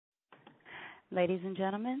Ladies and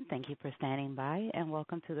gentlemen, thank you for standing by, and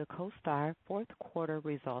welcome to the CoStar fourth quarter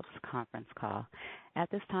results conference call. At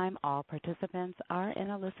this time, all participants are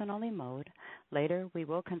in a listen-only mode. Later, we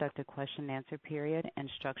will conduct a question-and-answer period.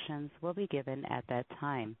 Instructions will be given at that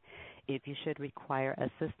time. If you should require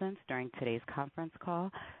assistance during today's conference call,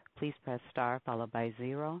 please press star followed by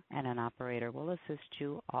 0, and an operator will assist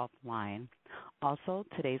you offline. Also,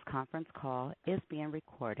 today's conference call is being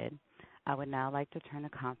recorded. I would now like to turn the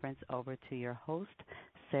conference over to your host,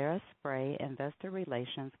 Sarah Spray, Investor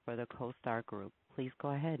Relations for the CoStar Group. Please go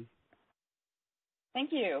ahead.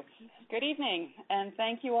 Thank you. Good evening, and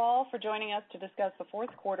thank you all for joining us to discuss the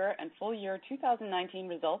fourth quarter and full year 2019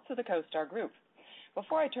 results of the CoStar Group.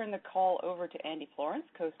 Before I turn the call over to Andy Florance,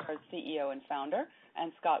 CoStar's CEO and founder,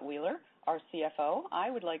 and Scott Wheeler, our CFO,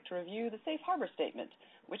 I would like to review the Safe Harbor Statement,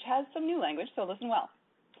 which has some new language, so listen well.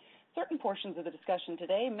 Certain portions of the discussion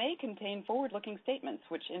today may contain forward-looking statements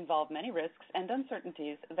which involve many risks and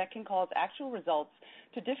uncertainties that can cause actual results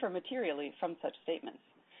to differ materially from such statements.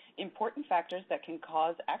 Important factors that can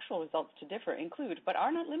cause actual results to differ include, but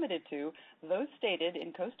are not limited to, those stated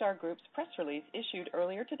in CoStar Group's press release issued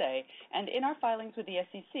earlier today and in our filings with the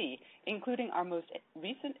SEC, including our most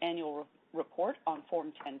recent annual report on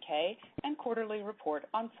Form 10-K and quarterly report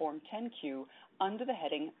on Form 10-Q under the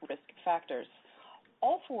heading Risk Factors.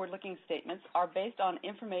 All forward-looking statements are based on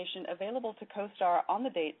information available to CoStar on the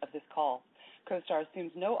date of this call. CoStar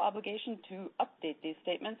assumes no obligation to update these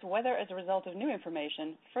statements, whether as a result of new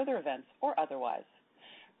information, further events, or otherwise.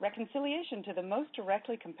 Reconciliation to the most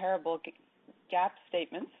directly comparable GAAP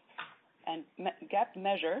statements and GAAP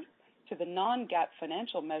measure to the non-GAAP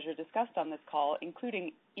financial measure discussed on this call,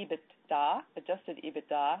 including EBITDA, adjusted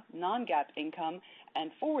EBITDA, non-GAAP income,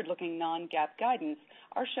 and forward-looking non-GAAP guidance,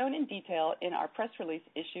 are shown in detail in our press release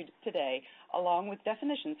issued today, along with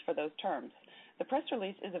definitions for those terms. The press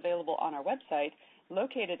release is available on our website,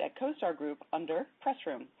 located at CoStar Group under Press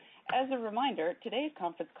Room. As a reminder, today's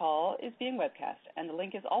conference call is being webcast, and the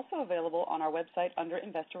link is also available on our website under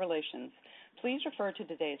Investor Relations. Please refer to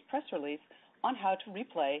today's press release on how to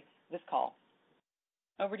replay this call.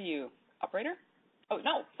 Over to you, operator. Oh,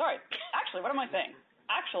 no, sorry. Actually, what am I saying?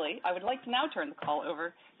 Actually, I would like to now turn the call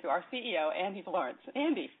over to our CEO, Andy Florance.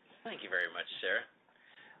 Andy. Thank you very much, Sarah.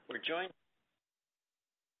 We're joined.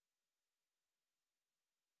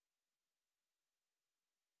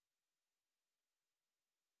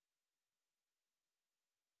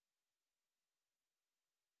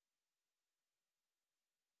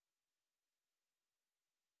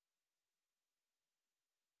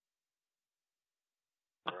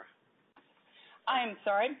 I'm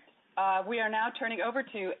sorry. We are now turning over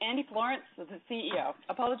to Andy Florance, the CEO.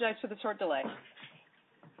 Apologize for the short delay.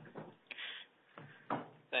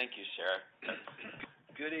 Thank you, Sarah.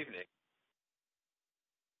 Good evening.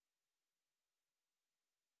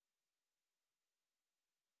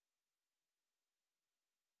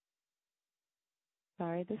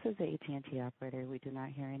 Sorry, this is the AT&T operator. We do not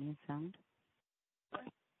hear any sound.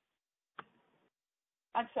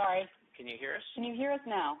 I'm sorry. Can you hear us? Can you hear us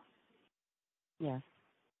now? Yes.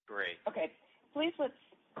 Great. Okay. Please let's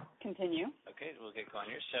continue. Okay, we'll get going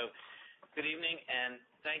here. So, good evening, and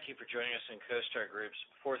thank you for joining us in CoStar Group's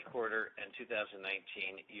fourth quarter and 2019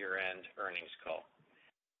 year-end earnings call.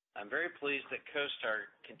 I'm very pleased that CoStar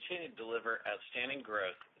continued to deliver outstanding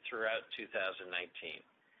growth throughout 2019.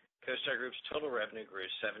 CoStar Group's total revenue grew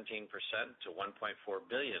 17% to $1.4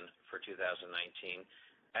 billion for 2019,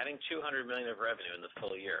 adding $200 million of revenue in the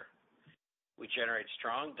full year. We generate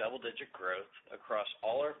strong double-digit growth across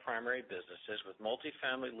all our primary businesses, with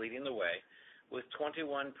multifamily leading the way with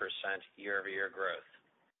 21% year-over-year growth.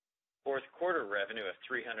 Fourth quarter revenue of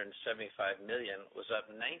 $375 million was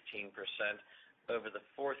up 19% over the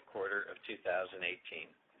fourth quarter of 2018.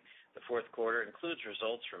 The fourth quarter includes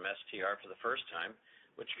results from STR for the first time,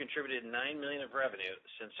 which contributed $9 million of revenue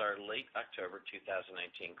since our late October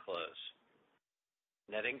 2019 close.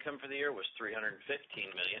 Net income for the year was $315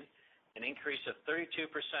 million, an increase of 32%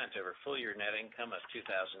 over full-year net income of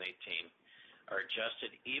 2018. Our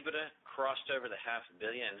adjusted EBITDA crossed over the $500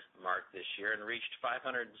 million mark this year and reached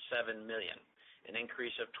 $507 million, an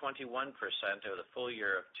increase of 21% over the full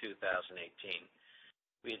year of 2018.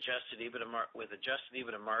 With adjusted EBITDA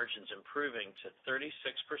margins improving to 36%,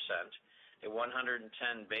 a 110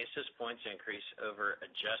 basis points increase over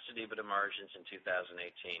adjusted EBITDA margins in 2018.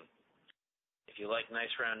 If you like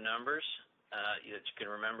nice round numbers that you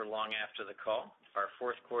can remember long after the call, our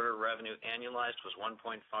fourth quarter revenue annualized was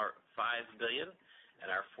 $1.5 billion, and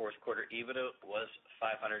our fourth quarter EBITDA was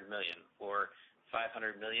 $500 million, or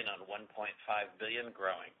 $500 million on $1.5 billion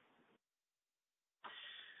growing.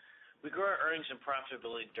 We grew our earnings and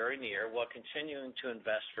profitability during the year while continuing to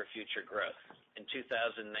invest for future growth. In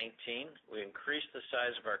 2019, we increased the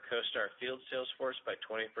size of our CoStar field sales force by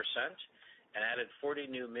 20% and added 40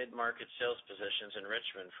 new mid-market sales positions in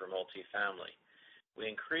Richmond for multifamily. We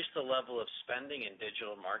increased the level of spending in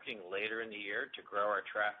digital marketing later in the year to grow our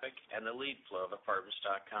traffic and the lead flow of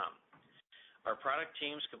Apartments.com. Our product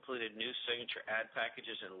teams completed new signature ad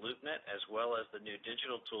packages in LoopNet, as well as the new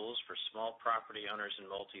digital tools for small property owners in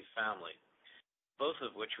multifamily, both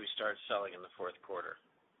of which we started selling in the fourth quarter.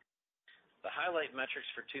 The highlight metrics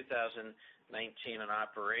for 2019 on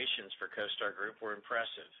operations for CoStar Group were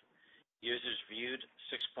impressive. Users viewed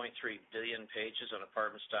 6.3 billion pages on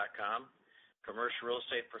Apartments.com. Commercial real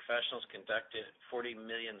estate professionals conducted 40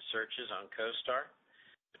 million searches on CoStar.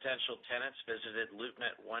 Potential tenants visited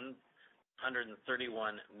LoopNet 131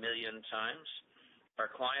 million times. Our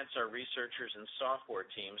clients, our researchers, and software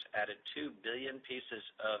teams added 2 billion pieces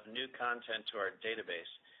of new content to our database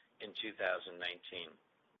in 2019.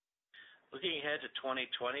 Looking ahead to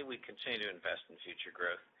 2020, we continue to invest in future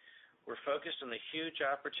growth. We're focused on the huge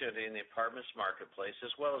opportunity in the apartments marketplace,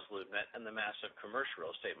 as well as LoopNet and the massive commercial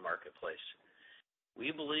real estate marketplace. We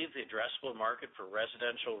believe the addressable market for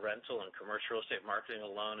residential rental and commercial real estate marketing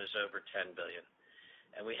alone is over $10 billion.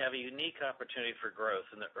 And we have a unique opportunity for growth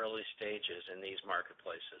in the early stages in these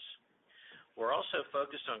marketplaces. We're also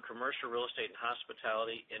focused on commercial real estate and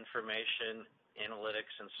hospitality, information,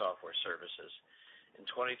 analytics, and software services. In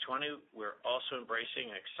 2020, we're also embracing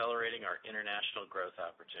and accelerating our international growth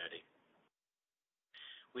opportunity.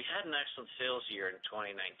 We had an excellent sales year in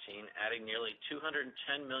 2019, adding nearly $210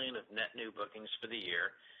 million of net new bookings for the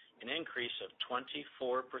year, an increase of 24%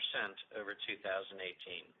 over 2018.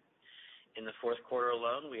 In the fourth quarter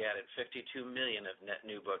alone, we added $52 million of net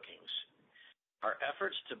new bookings. Our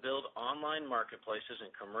efforts to build online marketplaces in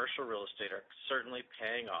commercial real estate are certainly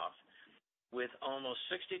paying off, with almost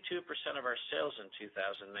 62% of our sales in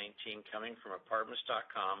 2019 coming from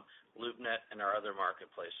Apartments.com, LoopNet, and our other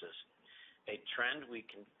marketplaces, a trend we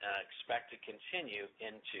can expect to continue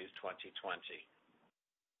into 2020.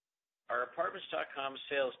 Our Apartments.com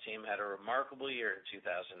sales team had a remarkable year in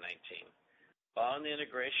 2019. Following the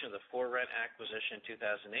integration of the ForRent acquisition in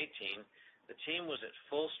 2018, the team was at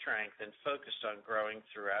full strength and focused on growing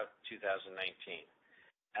throughout 2019.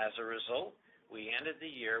 As a result, we ended the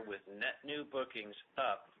year with net new bookings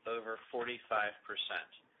up over 45%.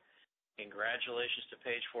 Congratulations to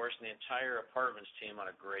Paige Forrest and the entire Apartments team on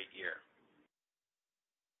a great year.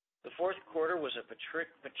 The fourth quarter was a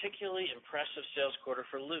particularly impressive sales quarter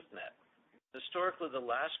for LoopNet. Historically, the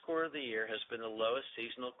last quarter of the year has been the lowest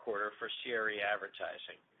seasonal quarter for CRE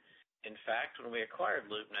advertising. In fact, when we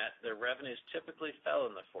acquired LoopNet, their revenues typically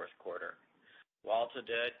fell in the fourth quarter. While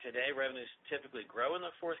today revenues typically grow in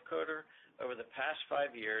the fourth quarter, over the past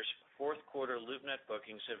 5 years, fourth quarter LoopNet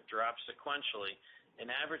bookings have dropped sequentially,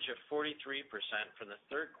 an average of 43% from the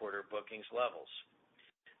third quarter bookings levels.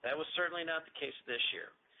 That was certainly not the case this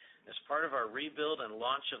year. As part of our rebuild and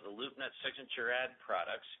launch of the LoopNet signature ad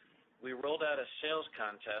products, we rolled out a sales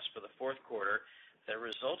contest for the fourth quarter that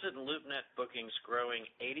resulted in LoopNet bookings growing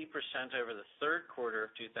 80% over the third quarter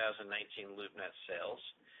of 2019 LoopNet sales.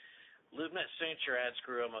 LoopNet signature ads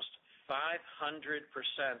grew almost 500%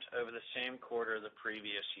 over the same quarter of the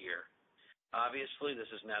previous year. Obviously, this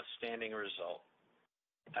is an outstanding result.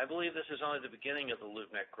 I believe this is only the beginning of the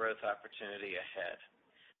LoopNet growth opportunity ahead.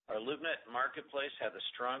 Our LoopNet marketplace had the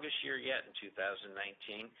strongest year yet in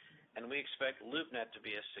 2019, and we expect LoopNet to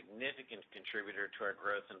be a significant contributor to our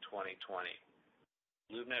growth in 2020.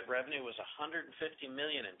 LoopNet revenue was $150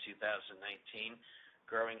 million in 2019,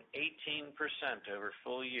 growing 18% over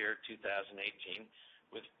full year 2018,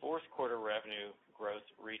 with fourth quarter revenue growth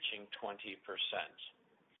reaching 20%.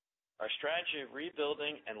 Our strategy of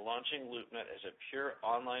rebuilding and launching LoopNet as a pure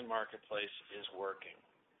online marketplace is working.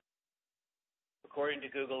 According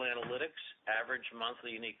to Google Analytics, average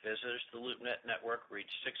monthly unique visitors to the LoopNet network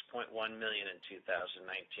reached 6.1 million in 2019,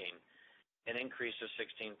 an increase of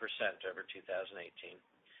 16% over 2018.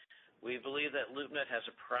 We believe that LoopNet has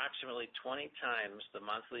approximately 20 times the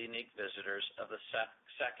monthly unique visitors of the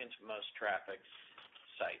second most trafficked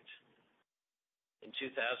site. In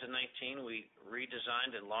 2019, we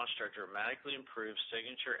redesigned and launched our dramatically improved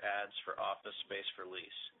signature ads for office space for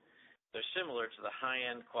lease. They're similar to the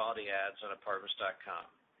high-end quality ads on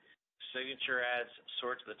Apartments.com. Signature ads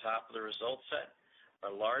sort to the top of the result set,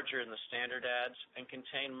 are larger than the standard ads, and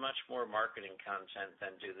contain much more marketing content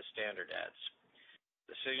than do the standard ads.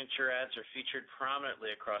 The signature ads are featured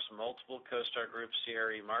prominently across multiple CoStar Group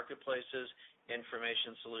CRE marketplaces,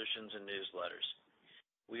 information solutions, and newsletters.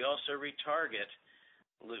 We also retarget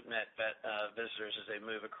LoopNet visitors as they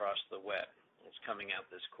move across the web. It's coming out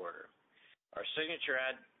this quarter. Our signature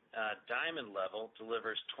ad diamond level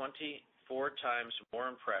delivers 24 times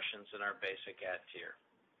more impressions than our basic ad tier.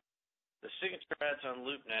 The signature ads on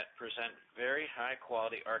LoopNet present very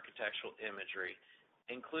high-quality architectural imagery,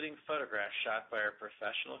 including photographs shot by our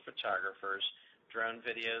professional photographers, drone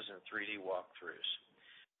videos, and 3D walkthroughs.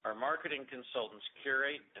 Our marketing consultants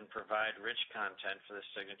curate and provide rich content for the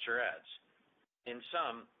signature ads. In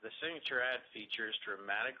sum, the signature ad features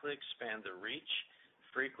dramatically expand the reach,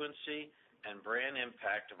 frequency, and brand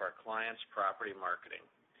impact of our clients' property marketing.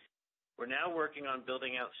 We're now working on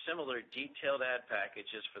building out similar detailed ad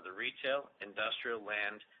packages for the retail, industrial,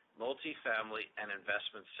 land, multifamily, and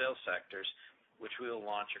investment sales sectors, which we will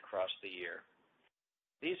launch across the year.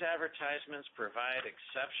 These advertisements provide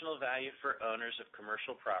exceptional value for owners of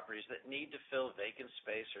commercial properties that need to fill vacant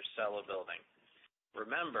space or sell a building.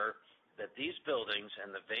 Remember that these buildings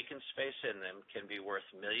and the vacant space in them can be worth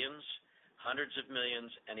millions, hundreds of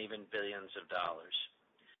millions, and even billions of dollars.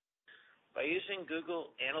 By using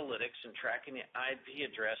Google Analytics and tracking the IP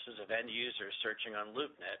addresses of end users searching on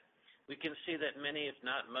LoopNet, we can see that many, if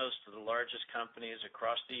not most, of the largest companies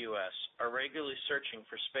across the U.S. are regularly searching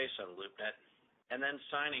for space on LoopNet and then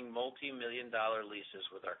signing multi-million-dollar leases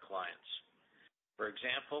with our clients. For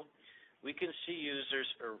example, we can see users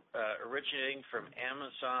originating from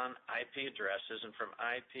Amazon IP addresses and from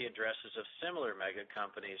IP addresses of similar mega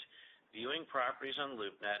companies viewing properties on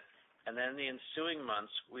LoopNet, and then in the ensuing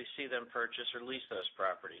months, we see them purchase or lease those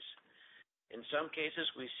properties. In some cases,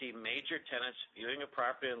 we see major tenants viewing a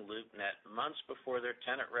property on LoopNet months before their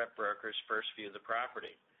tenant rep brokers first view the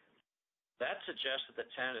property. That suggests that the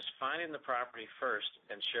tenant is finding the property first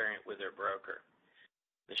and sharing it with their broker.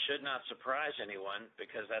 This should not surprise anyone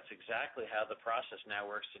because that's exactly how the process now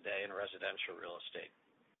works today in residential real estate.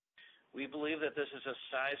 We believe that this is a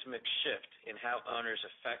seismic shift in how owners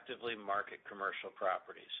effectively market commercial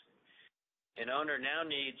properties. An owner now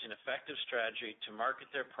needs an effective strategy to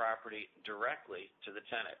market their property directly to the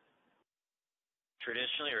tenant.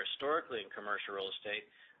 Traditionally or historically in commercial real estate,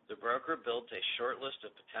 the broker built a short list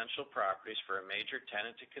of potential properties for a major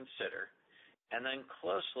tenant to consider, and then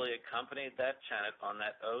closely accompanied that tenant on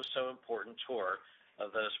that oh-so-important tour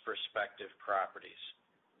of those prospective properties.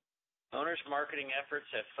 Owners' marketing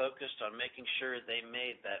efforts have focused on making sure they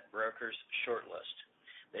made that broker's shortlist.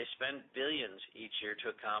 They spend billions each year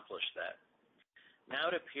to accomplish that.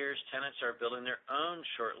 Now it appears tenants are building their own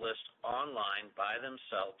shortlist online by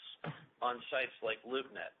themselves on sites like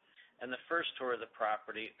LoopNet, and the first tour of the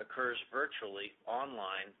property occurs virtually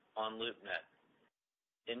online on LoopNet.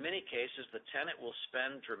 In many cases, the tenant will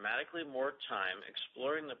spend dramatically more time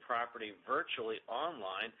exploring the property virtually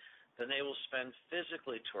online than they will spend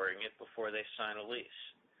physically touring it before they sign a lease.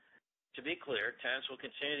 To be clear, tenants will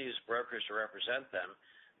continue to use brokers to represent them,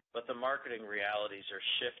 but the marketing realities are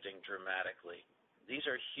shifting dramatically. These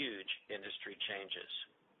are huge industry changes.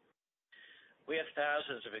 We have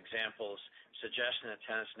thousands of examples suggesting that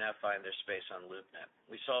tenants now find their space on LoopNet.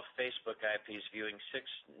 We saw Facebook IPs viewing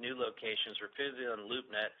 6 new locations repeatedly on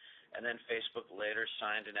LoopNet, and then Facebook later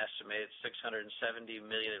signed an estimated $670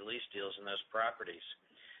 million in lease deals in those properties.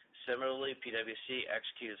 Similarly, PwC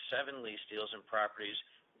executed 7 lease deals in properties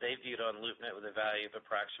they viewed on LoopNet with a value of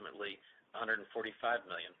approximately $145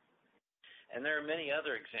 million. And there are many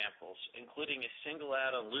other examples, including a single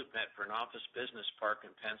ad on LoopNet for an office business park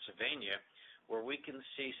in Pennsylvania, where we can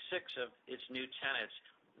see 6 of its new tenants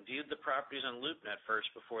viewed the properties on LoopNet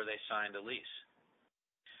first before they signed a lease.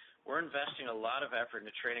 We're investing a lot of effort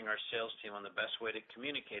into training our sales team on the best way to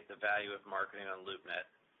communicate the value of marketing on LoopNet.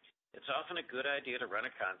 It's often a good idea to run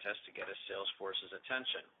a contest to get a sales force's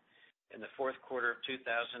attention. In the fourth quarter of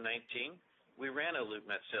 2019, we ran a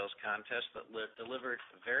LoopNet sales contest that delivered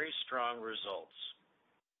very strong results.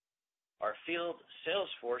 Our field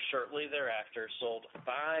sales force shortly thereafter sold 5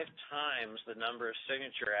 times the number of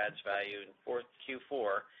signature ads value in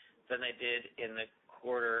Q4 than they did in the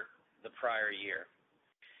quarter the prior year.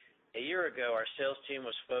 A year ago, our sales team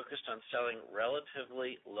was focused on selling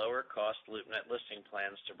relatively lower-cost LoopNet listing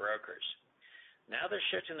plans to brokers. Now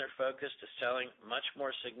they're shifting their focus to selling much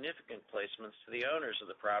more significant placements to the owners of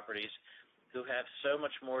the properties who have so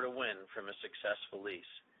much more to win from a successful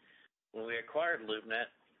lease. When we acquired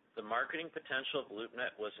LoopNet, the marketing potential of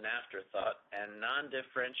LoopNet was an afterthought, and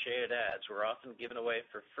non-differentiated ads were often given away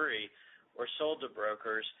for free or sold to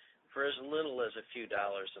brokers for as little as a few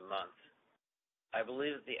dollars a month. I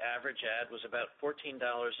believe that the average ad was about $14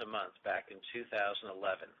 a month back in 2011.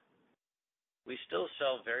 We still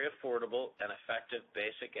sell very affordable and effective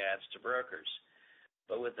basic ads to brokers.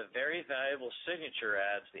 But with the very valuable signature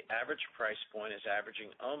ads, the average price point is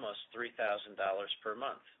averaging almost $3,000 per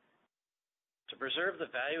month. To preserve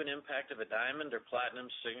the value and impact of a diamond or platinum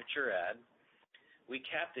signature ad, we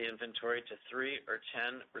cap the inventory to 3 or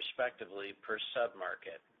 10 respectively per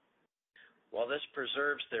submarket. While this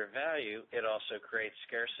preserves their value, it also creates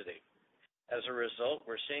scarcity. As a result,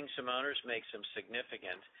 we're seeing some owners make some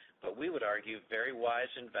significant, but we would argue very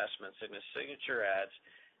wise investments in the signature ads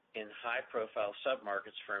in high-profile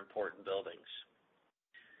submarkets for important buildings.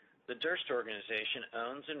 The Durst organization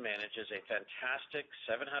owns and manages a fantastic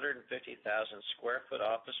 750,000 square foot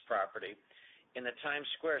office property in the Times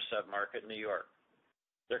Square submarket in New York.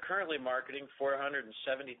 They're currently marketing 470,000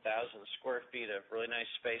 square feet of really nice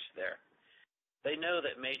space there. They know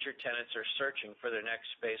that major tenants are searching for their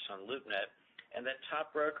next space on LoopNet and that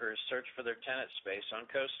top brokers search for their tenant space on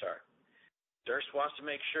CoStar. Durst wants to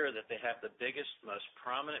make sure that they have the biggest, most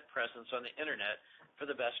prominent presence on the Internet for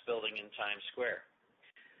the best building in Times Square.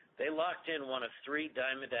 They locked in one of 3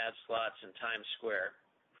 Diamond ad slots in Times Square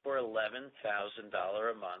for $11,000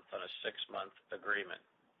 a month on a 6-month agreement.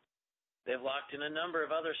 They've locked in a number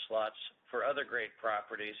of other slots for other great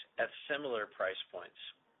properties at similar price points.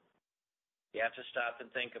 You have to stop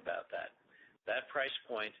and think about that. That price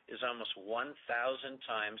point is almost 1,000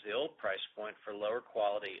 times the old price point for lower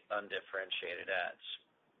quality, undifferentiated ads.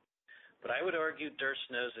 But I would argue Durst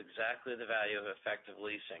knows exactly the value of effective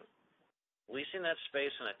leasing. Leasing that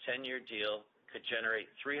space on a 10-year deal could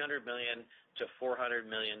generate $300 million to $400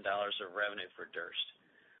 million of revenue for Durst.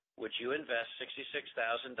 Would you invest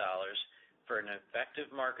 $66,000 for an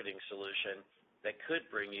effective marketing solution that could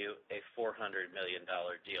bring you a $400 million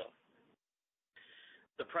deal?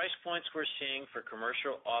 The price points we're seeing for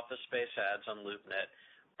commercial office space ads on LoopNet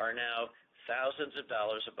are now thousands of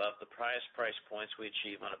dollars above the price points we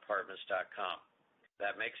achieve on Apartments.com.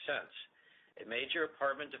 That makes sense. A major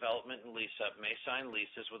apartment development and lease-up may sign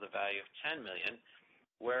leases with a value of $10 million,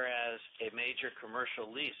 whereas a major commercial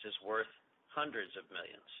lease is worth hundreds of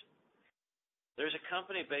millions. There's a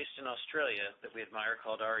company based in Australia that we admire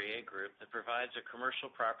called REA Group that provides a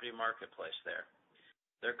commercial property marketplace there.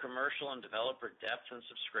 Their commercial and developer depth and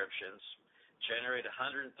subscriptions generate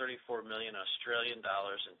 134 million Australian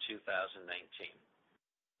dollars in 2019.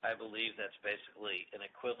 I believe that's basically an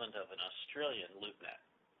equivalent of an Australian LoopNet.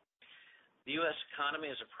 The U.S.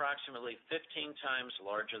 economy is approximately 15 times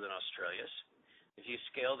larger than Australia's. If you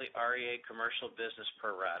scale the REA commercial business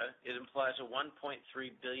pro rata, it implies a $1.3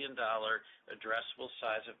 billion addressable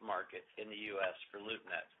size of market in the U.S. for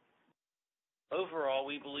LoopNet. Overall,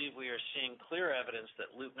 we believe we are seeing clear evidence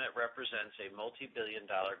that LoopNet represents a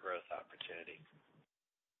multi-billion-dollar growth opportunity.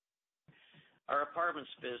 Our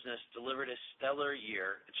apartments business delivered a stellar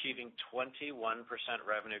year, achieving 21%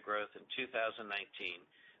 revenue growth in 2019,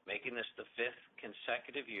 making this the 5th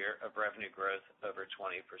consecutive year of revenue growth over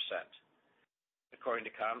 20%. According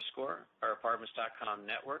to ComScore, our Apartments.com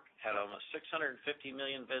network had almost 650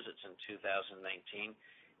 million visits in 2019,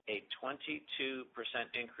 a 22%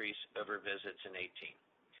 increase over visits in 2018.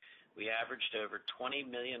 We averaged over 20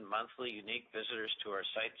 million monthly unique visitors to our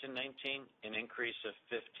sites in 2019, an increase of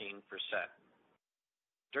 15%.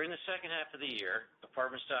 During the second half of the year,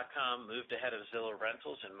 Apartments.com moved ahead of Zillow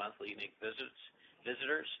Rentals in monthly unique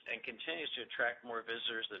visitors and continues to attract more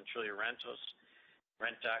visitors than Trulia Rentals,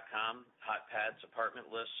 Rent.com, HotPads, Apartment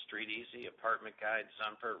List, StreetEasy, Apartment Guide,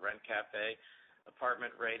 Zumper, Rent Cafe, Apartment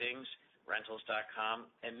Ratings, Rentals.com,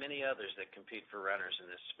 and many others that compete for renters in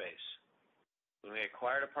this space. When we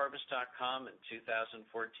acquired Apartments.com in 2014,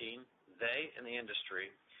 they and the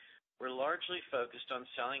industry were largely focused on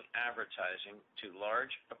selling advertising to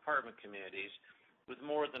large apartment communities with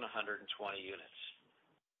more than 120 units.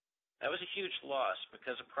 That was a huge loss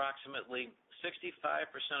because approximately 65%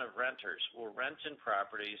 of renters will rent in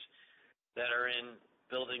properties that are in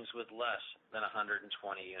buildings with less than 120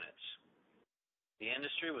 units. The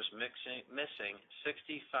industry was missing 65%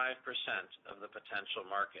 of the potential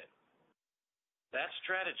market. That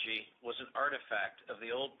strategy was an artifact of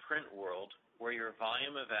the old print world where your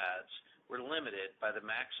volume of ads were limited by the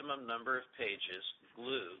maximum number of pages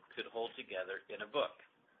glue could hold together in a book.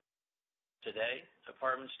 Today,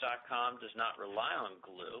 Apartments.com does not rely on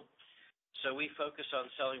glue, so we focus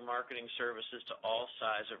on selling marketing services to all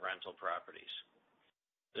sizes of rental properties.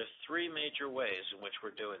 There's 3 major ways in which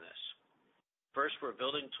we're doing this. First, we're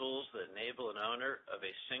building tools that enable an owner of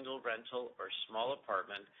a single rental or small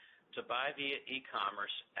apartment to buy via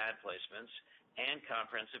e-commerce ad placements and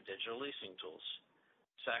comprehensive digital leasing tools.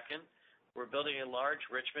 Second, we're building a large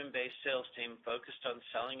Richmond-based sales team focused on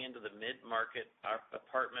selling into the mid-market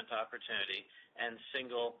apartment opportunity and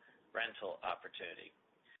single rental opportunity.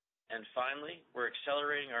 And finally, we're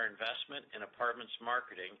accelerating our investment in apartments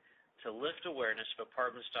marketing to lift awareness of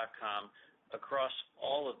Apartments.com across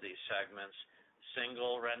all of these segments: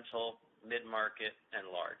 single, rental, mid-market, and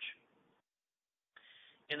large.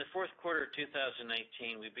 In the fourth quarter of 2018,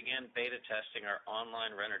 we began beta testing our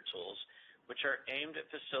online renter tools, which are aimed at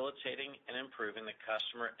facilitating and improving the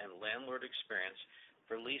customer and landlord experience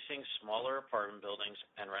for leasing smaller apartment buildings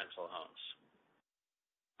and rental homes.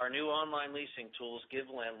 Our new online leasing tools give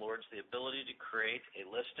landlords the ability to create a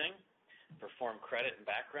listing, perform credit and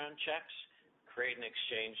background checks, create and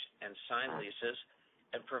exchange and sign leases,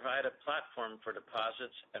 and provide a platform for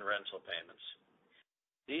deposits and rental payments.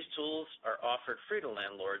 These tools are offered free to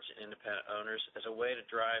landlords and independent owners as a way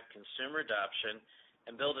to drive consumer adoption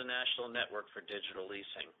and build a national network for digital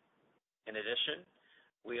leasing. In addition,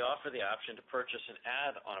 we offer the option to purchase an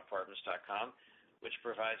ad on Apartments.com, which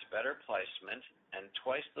provides better placement and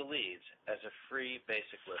twice the leads as a free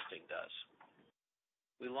basic listing does.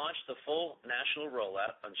 We launched the full national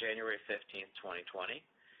rollout on January 15th, 2020.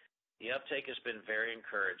 The uptake has been very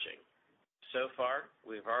encouraging. So far,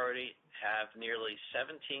 we've already have nearly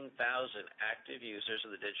 17,000 active users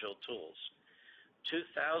of the digital tools.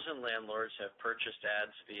 2,000 landlords have purchased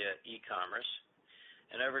ads via e-commerce,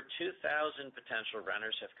 and over 2,000 potential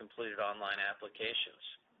renters have completed online applications.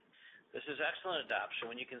 This is excellent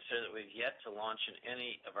adoption when you consider that we've yet to launch in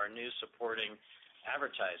any of our new supporting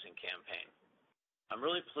advertising campaign. I'm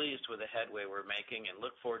really pleased with the headway we're making and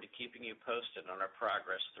look forward to keeping you posted on our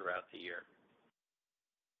progress throughout the year.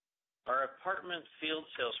 Our apartment field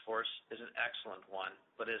sales force is an excellent one,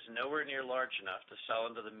 but is nowhere near large enough to sell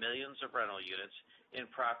into the millions of rental units in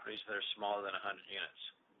properties that are smaller than 100 units.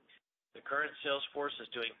 The current sales force is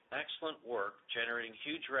doing excellent work generating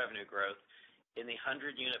huge revenue growth in the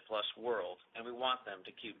 100-unit-plus world, and we want them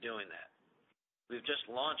to keep doing that. We've just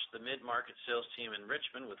launched the mid-market sales team in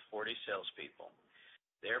Richmond with 40 salespeople.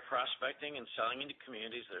 They're prospecting and selling into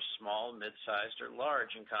communities that are small, mid-sized, or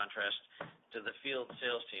large, in contrast to the field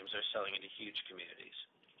sales teams that are selling into huge communities.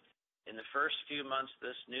 In the first few months,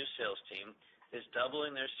 this new sales team is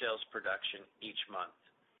doubling their sales production each month.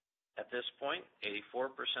 At this point,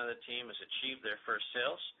 84% of the team has achieved their first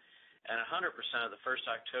sales, and 100% of the first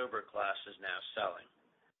October class is now selling.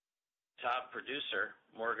 Top producer,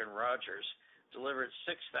 Morgan Rogers, delivered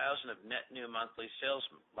 6,000 of net new monthly sales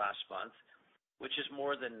last month, which is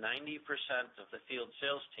more than 90% of the field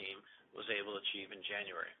sales team was able to achieve in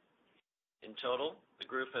January. In total, the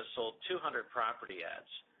group has sold 200 property ads.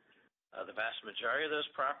 The vast majority of those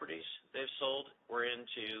properties they've sold were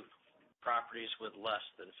into properties with less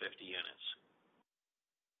than 50 units.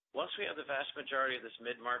 Once we have the vast majority of this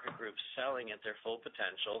mid-market group selling at their full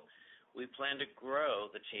potential, we plan to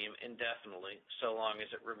grow the team indefinitely so long as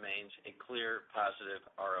it remains a clear positive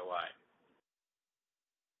ROI.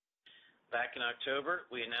 Back in October,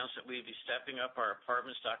 we announced that we'd be stepping up our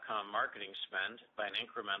Apartments.com marketing spend by an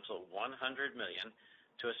incremental $100 million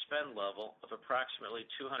to a spend level of approximately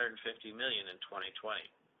 $250 million in 2020.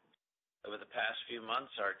 Over the past few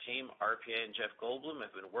months, our team, RPA and Jeff Goldblum,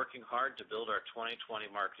 have been working hard to build our 2020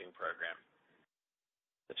 marketing program.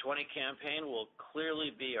 The 20 campaign will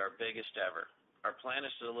clearly be our biggest ever. Our plan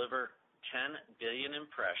is to deliver 10 billion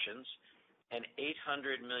impressions and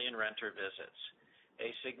 800 million renter visits,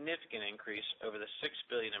 a significant increase over the 6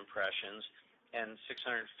 billion impressions and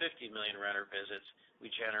 650 million renter visits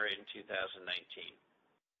we generated in 2019.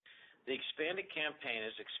 The expanded campaign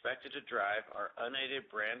is expected to drive our unaided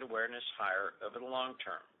brand awareness higher over the long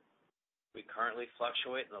term. We currently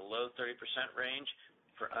fluctuate in the low 30% range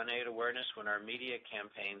for unaided awareness when our media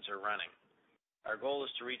campaigns are running. Our goal is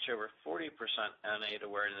to reach over 40% unaided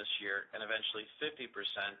awareness this year and eventually 50%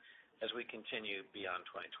 as we continue beyond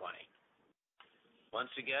 2020. Once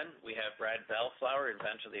again, we have Brad Bellflower,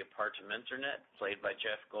 inventor of the apartment internet, played by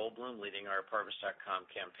Jeff Goldblum, leading our Apartments.com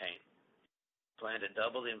campaign. Plan to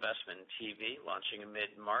double the investment in TV, launching in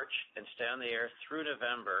mid-March, and stay on the air through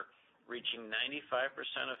November, reaching 95%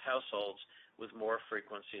 of households with more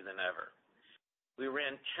frequency than ever. We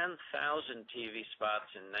ran 10,000 TV spots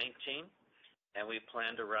in 2019, and we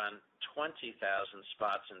plan to run 20,000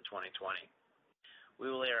 spots in 2020. We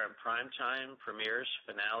will air on primetime, premieres,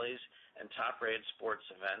 finales, and top-rated sports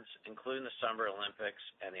events, including the Summer Olympics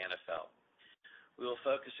and the NFL. We will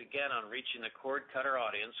focus again on reaching the cord-cutter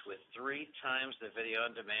audience with 3 times the video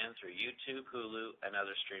on demand through YouTube, Hulu, and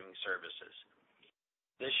other streaming services.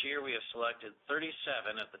 This year, we have selected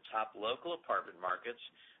 37 of the top local apartment markets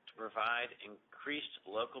to provide increased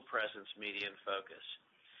local presence, media, and focus.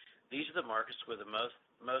 These are the markets with the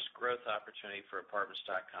most growth opportunity for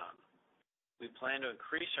Apartments.com. We plan to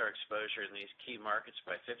increase our exposure in these key markets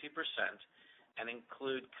by 50% and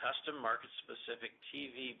include custom market-specific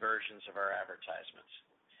TV versions of our advertisements.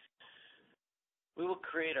 We will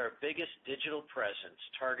create our biggest digital presence,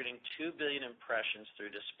 targeting 2 billion impressions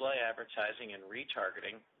through display advertising and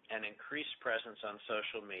retargeting, and increased presence on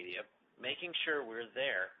social media, making sure we're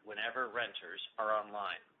there whenever renters are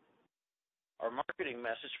online. Our marketing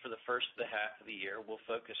message for the first half of the year will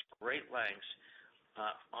focus great lengths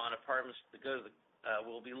on apartments.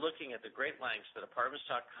 We'll be looking at the great lengths that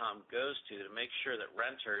Apartments.com goes to make sure that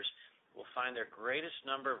renters will find their greatest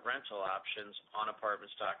number of rental options on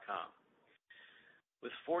Apartments.com.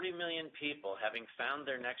 With 40 million people having found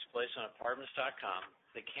their next place on Apartments.com,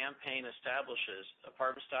 the campaign establishes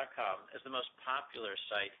Apartments.com as the most popular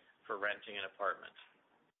site for renting an apartment.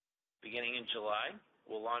 Beginning in July,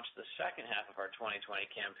 we'll launch the second half of our 2020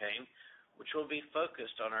 campaign, which will be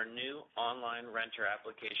focused on our new online renter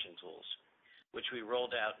application tools, which we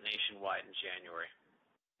rolled out nationwide in January.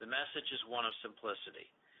 The message is one of simplicity,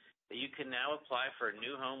 that you can now apply for a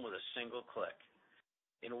new home with a single click.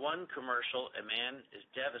 In one commercial, a man is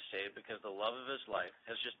devastated because the love of his life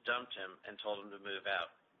has just dumped him and told him to move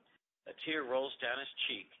out. A tear rolls down his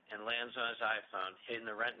cheek and lands on his iPhone, hitting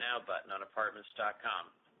the Rent Now button on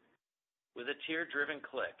Apartments.com. With a tear-driven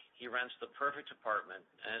click, he rents the perfect apartment,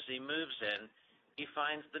 and as he moves in, he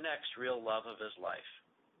finds the next real love of his life.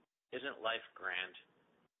 Isn't life grand?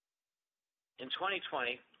 In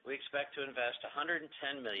 2020, we expect to invest $110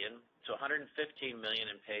 million to $115 million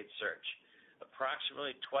in paid search,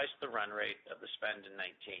 approximately twice the run rate of the spend in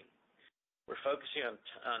 2019. We're focusing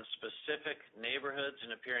on specific neighborhoods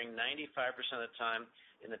and appearing 95% of the time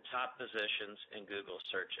in the top positions in Google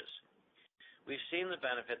searches. We've seen the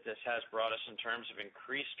benefit this has brought us in terms of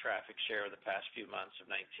increased traffic share over the past few months of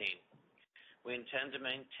 2019. We intend to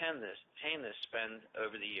maintain this spend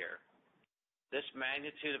over the year. This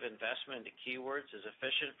magnitude of investment into keywords is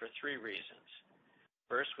efficient for three reasons.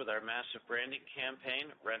 First, with our massive branding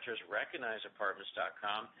campaign, renters recognize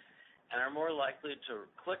Apartments.com and are more likely to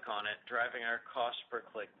click on it, driving our cost per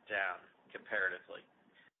click down comparatively.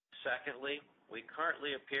 Secondly, we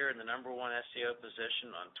currently appear in the #1 SEO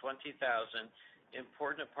position on 20,000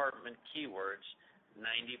 important apartment keywords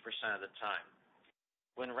 90% of the time.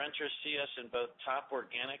 When renters see us in both top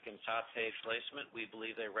organic and top paid placement, we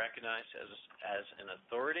believe they recognize us as an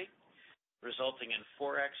authority, resulting in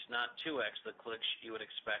 4x, not 2x, the clicks you would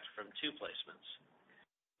expect from two placements.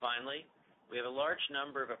 Finally, we have a large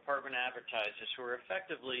number of apartment advertisers who are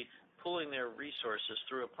effectively pooling their resources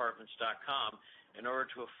through Apartments.com in order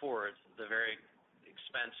to afford the very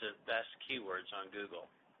expensive best keywords on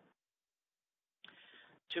Google.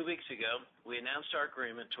 2 weeks ago, we announced our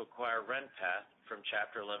agreement to acquire RentPath from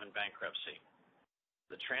Chapter 11 bankruptcy.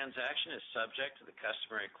 The transaction is subject to the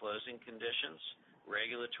customary closing conditions,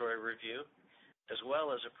 regulatory review, as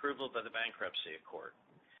well as approval by the bankruptcy court.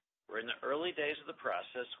 We're in the early days of the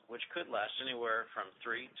process, which could last anywhere from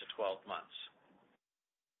 3 to 12 months.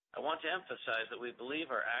 I want to emphasize that we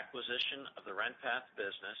believe our acquisition of the RentPath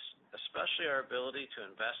business, especially our ability to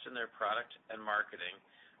invest in their product and marketing,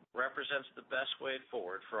 represents the best way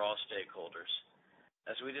forward for all stakeholders.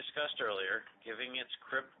 As we discussed earlier, given its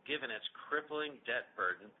crippling debt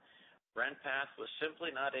burden, RentPath was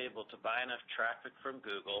simply not able to buy enough traffic from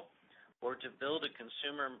Google or to build a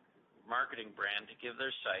consumer marketing brand to give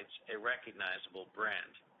their sites a recognizable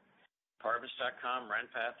brand. Apartments.com,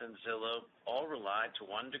 RentPath, and Zillow all rely to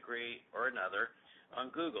one degree or another on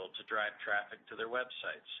Google to drive traffic to their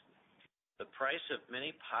websites. The price of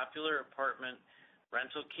many popular apartment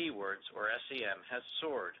rental keywords, or SEM, has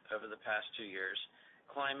soared over the past 2 years,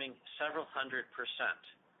 climbing several 100%.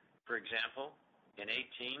 For example, in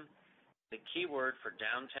 2018, the keyword for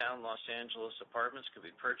downtown Los Angeles apartments could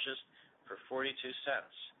be purchased for 42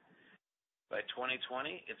 cents. By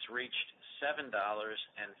 2020, it's reached $7.56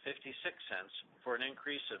 for an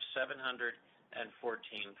increase of 714%.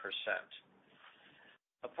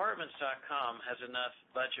 Apartments.com has enough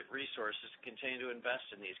budget resources to continue to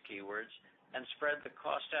invest in these keywords and spread the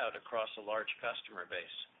cost out across a large customer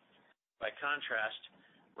base. By contrast,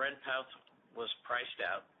 RentPath was priced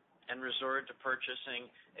out and resorted to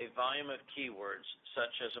purchasing a volume of keywords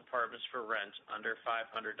such as apartments for rent under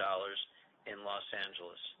 $500 in Los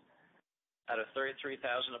Angeles. Out of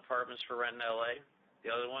 33,000 apartments for rent in LA,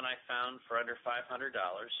 the other one I found for under $500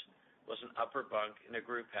 was an upper bunk in a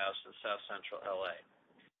group house in South Central LA.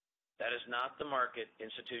 That is not the market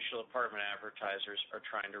institutional apartment advertisers are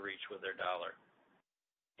trying to reach with their dollar.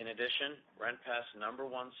 In addition, RentPath's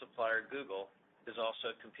 #1 supplier, Google, is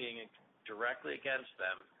also competing directly against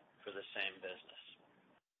them for the same business.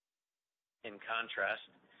 In contrast,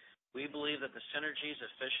 We believe that the synergies,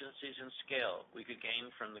 efficiencies, and scale we could gain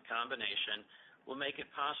from the combination will make it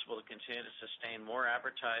possible to continue to sustain more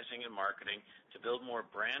advertising and marketing to build more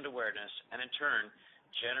brand awareness and, in turn,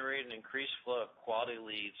 generate an increased flow of quality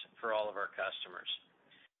leads for all of our customers.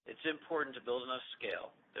 It's important to build enough scale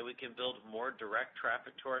that we can build more direct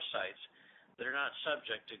traffic to our sites that are not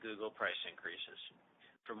subject to Google price increases.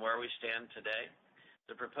 From where we stand today,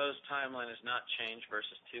 the proposed timeline has not changed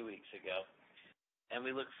versus 2 weeks ago, and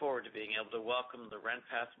we look forward to being able to welcome the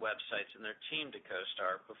RentPath websites and their team to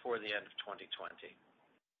CoStar before the end of 2020.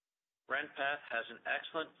 RentPath has an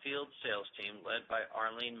excellent field sales team led by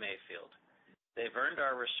Arlene Mayfield. They've earned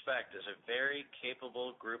our respect as a very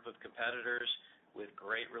capable group of competitors with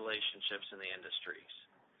great relationships in the industries.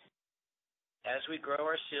 As we grow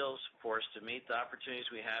our sales force to meet the opportunities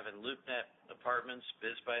we have in LoopNet, Apartments,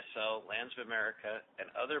 BizBuySell, Lands of America, and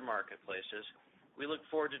other marketplaces, we look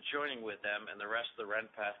forward to joining with them and the rest of the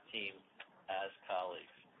RentPath team as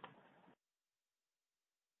colleagues.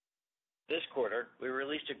 This quarter, we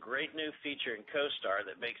released a great new feature in CoStar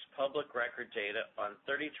that makes public record data on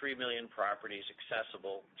 33 million properties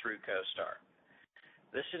accessible through CoStar.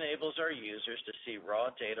 This enables our users to see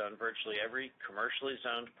raw data on virtually every commercially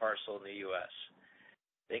zoned parcel in the U.S.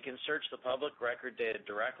 They can search the public record data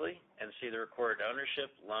directly and see the recorded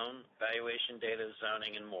ownership, loan, valuation data,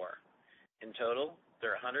 zoning, and more. In total,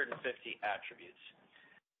 there are 150 attributes.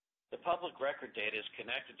 The public record data is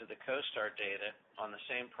connected to the CoStar data on the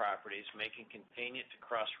same properties, making it convenient to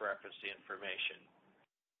cross-reference the information.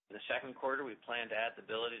 In the second quarter, we plan to add the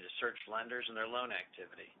ability to search lenders and their loan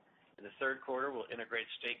activity. In the third quarter, we'll integrate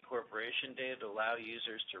state corporation data to allow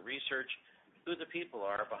users to research who the people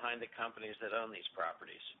are behind the companies that own these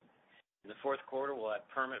properties. In the fourth quarter, we'll add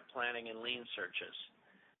permit planning and lien searches.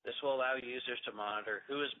 This will allow users to monitor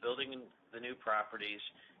who is building the new properties,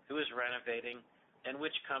 who is renovating, and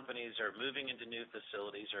which companies are moving into new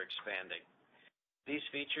facilities or expanding. These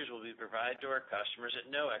features will be provided to our customers at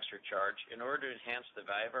no extra charge in order to enhance the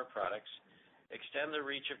value of our products, extend the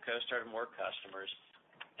reach of CoStar to more customers,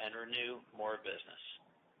 and renew more business.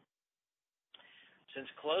 Since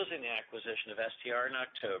closing the acquisition of STR in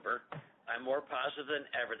October, I'm more positive than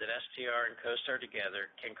ever that STR and CoStar together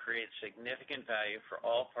can create significant value for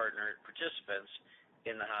all partner participants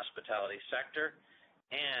in the hospitality sector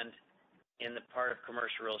and in the part of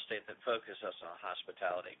commercial real estate that focuses on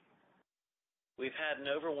hospitality. We've had an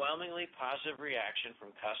overwhelmingly positive reaction from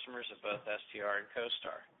customers of both STR and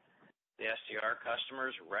CoStar. The STR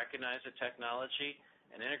customers recognize the technology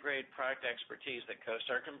and integrated product expertise that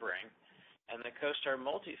CoStar can bring, and the CoStar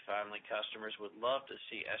multifamily customers would love to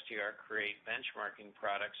see STR create benchmarking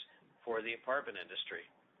products for the apartment industry.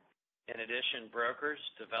 In addition, brokers,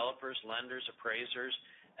 developers, lenders, appraisers,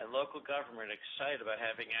 and local government are excited about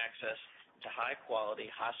having access to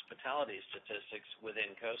high-quality hospitality statistics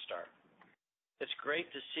within CoStar. It's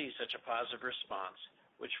great to see such a positive response,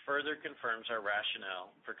 which further confirms our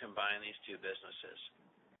rationale for combining these two businesses.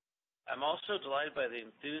 I'm also delighted by the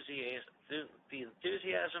enthusiasm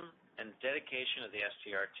and dedication of the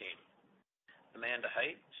STR team. Amanda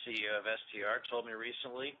Hite, CEO of STR, told me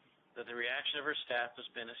recently that the reaction of her staff has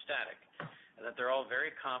been ecstatic and that they're all very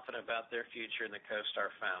confident about their future in the CoStar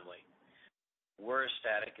family. We're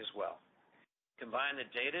ecstatic as well. Combine the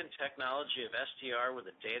data and technology of STR with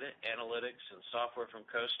the data, analytics, and software from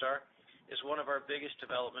CoStar is one of our biggest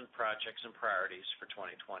development projects and priorities for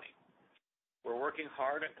 2020. We're working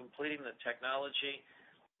hard on completing the technology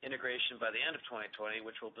integration by the end of 2020,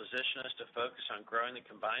 which will position us to focus on growing the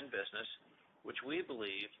combined business, which we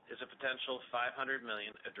believe is a potential $500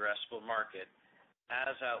 million addressable market,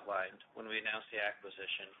 as outlined when we announced the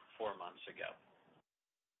acquisition 4 months ago.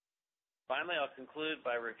 Finally, I'll conclude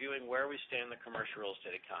by reviewing where we stand in the commercial real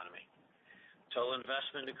estate economy. Total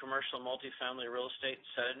investment in commercial multifamily real estate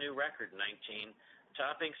set a new record in 2019,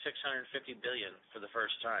 topping $650 billion for the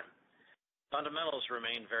first time. Fundamentals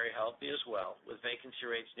remain very healthy as well, with vacancy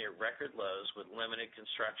rates near record lows with limited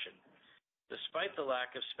construction. Despite the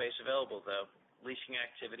lack of space available, though, leasing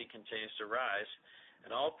activity continues to rise,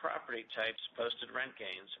 and all property types posted rent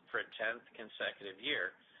gains for a 10th consecutive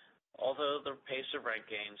year, although the pace of rent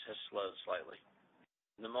gains has slowed slightly.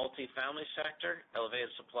 In the multifamily sector,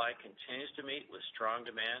 elevated supply continues to meet with strong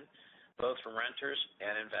demand, both from renters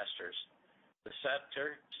and investors. The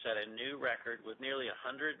sector set a new record with nearly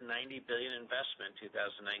 $190 billion investment in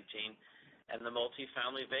 2019, and the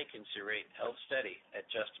multifamily vacancy rate held steady at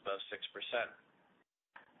just above 6%.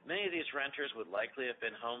 Many of these renters would likely have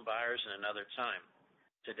been home buyers in another time.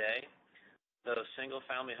 Today, though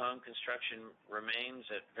single-family home construction remains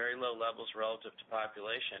at very low levels relative to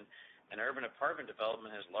population, and urban apartment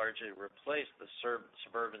development has largely replaced the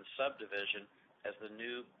suburban subdivision as the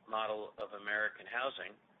new model of American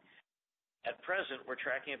housing. At present, we're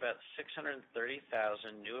tracking about 630,000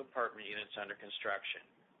 new apartment units under construction.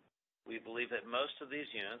 We believe that most of these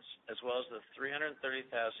units, as well as the 330,000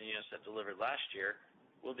 units that delivered last year,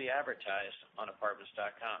 will be advertised on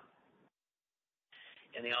Apartments.com.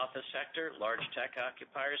 In the office sector, large tech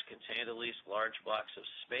occupiers continue to lease large blocks of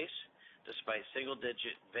space despite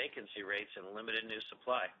single-digit vacancy rates and limited new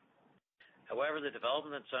supply. However, the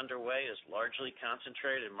development that's underway is largely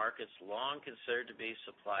concentrated in markets long considered to be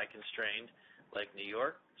supply-constrained, like New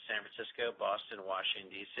York, San Francisco, Boston, and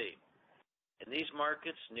Washington, D.C. In these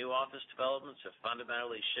markets, new office developments have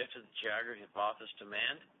fundamentally shifted the geography of office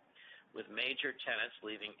demand, with major tenants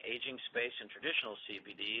leaving aging space in traditional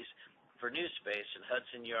CBDs for new space in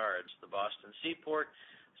Hudson Yards, the Boston Seaport,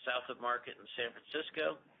 south of Market in San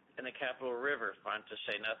Francisco, and the Capitol River, to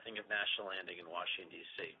say nothing of National Landing in Washington,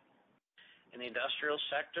 D.C. In the industrial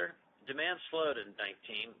sector, demand slowed in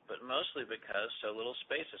 2019, but mostly because so little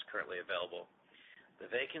space is currently available.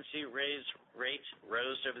 The vacancy rate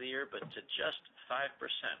rose over the year, but to just 5%,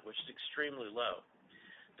 which is extremely low.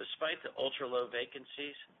 Despite the ultra-low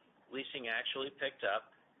vacancies, leasing actually picked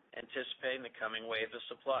up, anticipating the coming wave of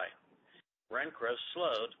supply. Rent growth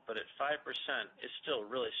slowed, but at 5% is still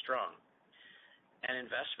really strong. And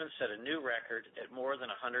investments set a new record at more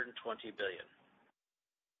than $120 billion.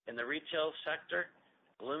 In the retail sector,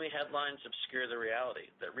 gloomy headlines obscure the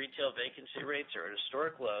reality that retail vacancy rates are at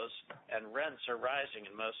historic lows and rents are rising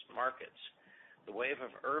in most markets. The wave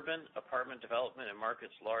of urban apartment development in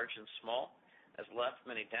markets large and small has left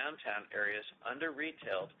many downtown areas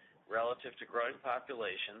under-retailed relative to growing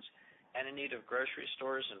populations and in need of grocery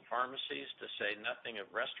stores and pharmacies, to say nothing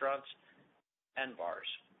of restaurants and bars.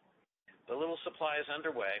 The little supply is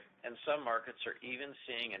underway, and some markets are even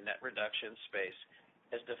seeing a net reduction in space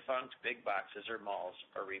as defunct big boxes or malls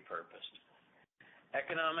are repurposed.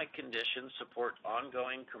 Economic conditions support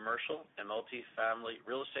ongoing commercial and multifamily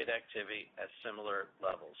real estate activity at similar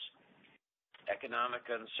levels. Economic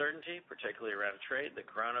uncertainty, particularly around trade, the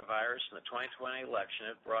coronavirus, and the 2020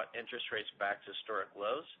 election have brought interest rates back to historic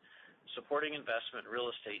lows, supporting investment in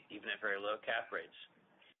real estate even at very low cap rates.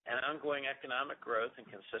 And ongoing economic growth and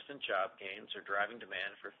consistent job gains are driving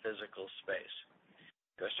demand for physical space.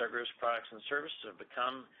 CoStar Group's products and services have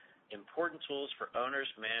become important tools for owners,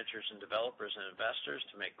 managers, and developers and investors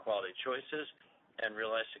to make quality choices and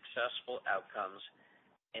realize successful outcomes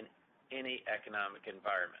in any economic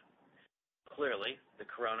environment. Clearly, the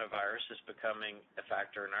coronavirus is becoming a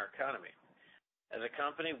factor in our economy. As a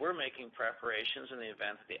company, we're making preparations in the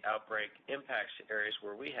event that the outbreak impacts areas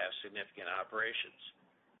where we have significant operations.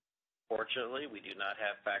 Fortunately, we do not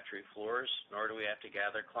have factory floors, nor do we have to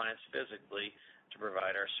gather clients physically to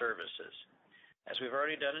provide our services. As we've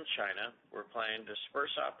already done in China, we're planning to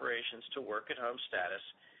disperse operations to work-at-home status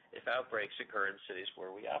if outbreaks occur in cities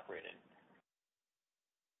where we operate in.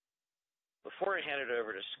 Before I hand it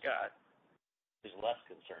over to Scott, who's less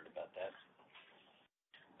concerned about that,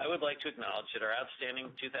 I would like to acknowledge that our outstanding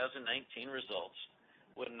 2019 results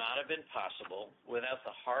would not have been possible without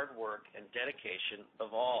the hard work and dedication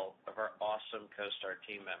of all of our awesome CoStar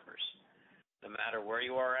team members. No matter where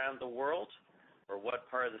you are around the world or what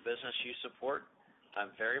part of the business you support, I'm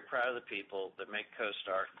very proud of the people that make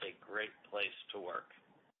CoStar a great place to work.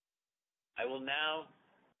 I will now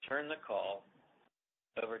turn the call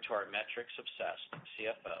over to our metrics-obsessed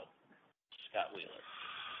CFO, Scott Wheeler.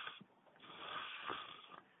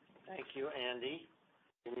 Thank you, Andy.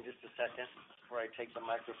 Give me just a second before I take the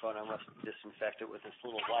microphone. I must disinfect it with this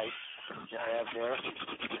little wipe that I have there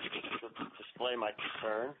to display my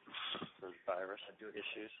concern for virus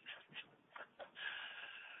issues.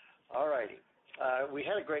 All righty. We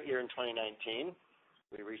had a great year in 2019.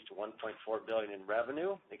 We reached $1.4 billion in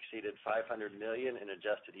revenue, exceeded $500 million in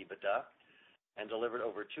adjusted EBITDA, and delivered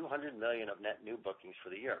over $200 million of net new bookings for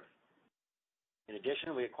the year. In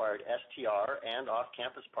addition, we acquired STR and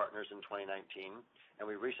off-campus partners in 2019, and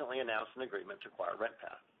we recently announced an agreement to acquire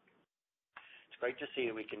RentPath. It's great to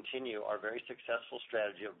see that we continue our very successful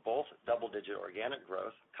strategy of both double-digit organic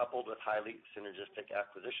growth coupled with highly synergistic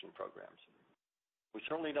acquisition programs. We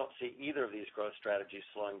certainly don't see either of these growth strategies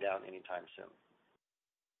slowing down anytime soon.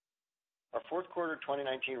 Our fourth quarter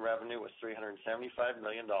 2019 revenue was $375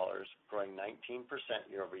 million, growing 19%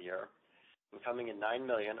 year over year, and coming in $9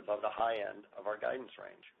 million above the high end of our guidance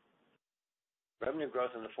range. Revenue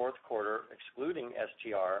growth in the fourth quarter, excluding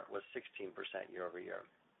STR, was 16% year over year.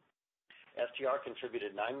 STR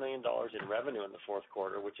contributed $9 million in revenue in the fourth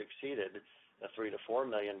quarter, which exceeded the $3 to $4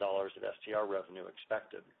 million of STR revenue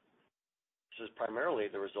expected. This is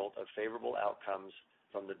primarily the result of favorable outcomes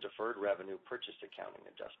from the deferred revenue purchase accounting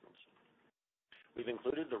adjustments. We've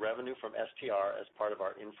included the revenue from STR as part of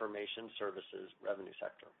our information services revenue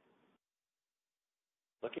sector.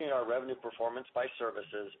 Looking at our revenue performance by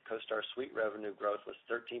services, CoStar Suite revenue growth was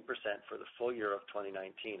 13% for the full year of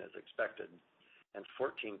 2019 as expected, and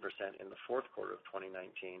 14% in the fourth quarter of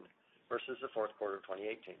 2019 versus the fourth quarter of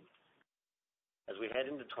 2018. As we head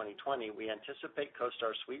into 2020, we anticipate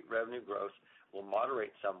CoStar Suite revenue growth will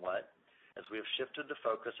moderate somewhat as we have shifted the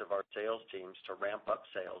focus of our sales teams to ramp up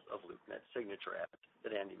sales of LoopNet signature ads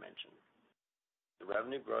that Andy mentioned. The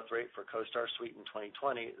revenue growth rate for CoStar Suite in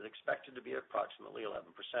 2020 is expected to be approximately 11%.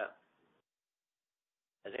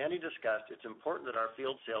 As Andy discussed, it's important that our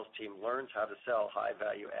field sales team learns how to sell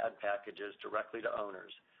high-value ad packages directly to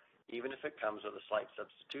owners, even if it comes with a slight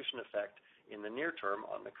substitution effect in the near term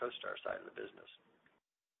on the CoStar side of the business.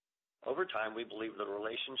 Over time, we believe the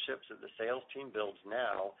relationships that the sales team builds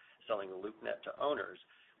now selling LoopNet to owners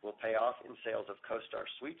will pay off in sales of CoStar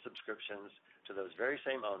Suite subscriptions to those very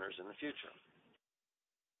same owners in the future.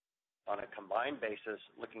 On a combined basis,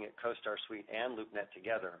 looking at CoStar Suite and LoopNet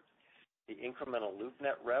together, the incremental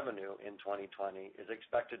LoopNet revenue in 2020 is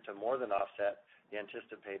expected to more than offset the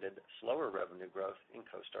anticipated slower revenue growth in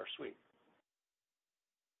CoStar Suite.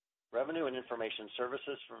 Revenue and information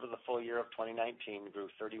services for the full year of 2019 grew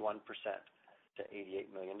 31% to $88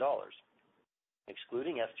 million.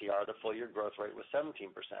 Excluding STR, the full year growth rate was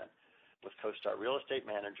 17%, with CoStar Real Estate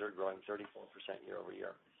Manager growing 34% year over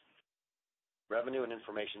year. Revenue and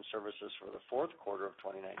information services for the fourth quarter of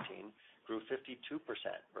 2019 grew 52%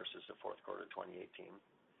 versus the fourth quarter of 2018,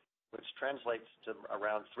 which translates to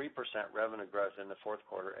around 3% revenue growth in the fourth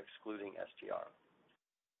quarter excluding STR.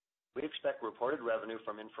 We expect reported revenue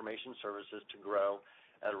from information services to grow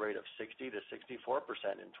at a rate of 60 to 64%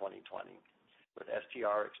 in 2020, with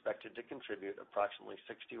STR expected to contribute approximately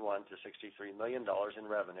 $61 to $63 million in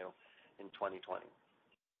revenue in 2020.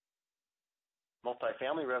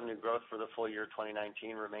 Multifamily revenue growth for the full year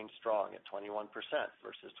 2019 remained strong at 21%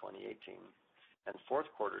 versus 2018, and fourth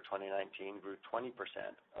quarter 2019 grew 20%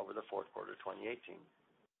 over the fourth quarter 2018.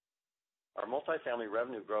 Our multifamily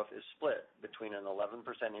revenue growth is split between an 11%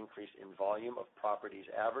 increase in volume of properties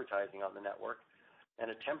advertising on the network and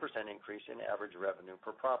a 10% increase in average revenue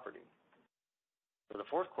per property. For the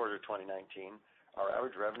fourth quarter 2019, our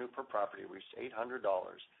average revenue per property reached $800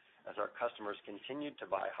 as our customers continued to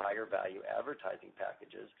buy higher value advertising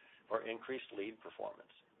packages for increased lead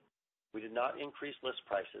performance. We did not increase list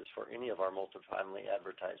prices for any of our multifamily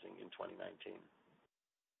advertising in 2019.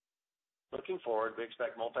 Looking forward, we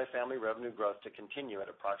expect multifamily revenue growth to continue at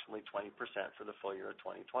approximately 20% for the full year of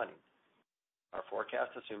 2020. Our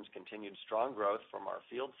forecast assumes continued strong growth from our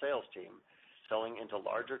field sales team selling into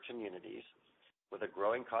larger communities with a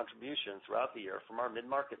growing contribution throughout the year from our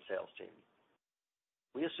mid-market sales team.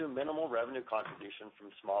 We assume minimal revenue contribution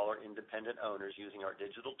from smaller independent owners using our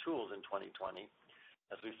digital tools in 2020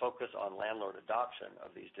 as we focus on landlord adoption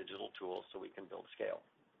of these digital tools so we can build scale.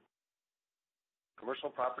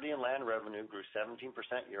 Commercial property and land revenue grew 17%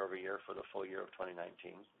 year over year for the full year of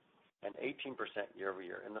 2019 and 18% year over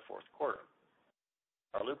year in the fourth quarter.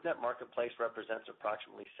 Our LoopNet marketplace represents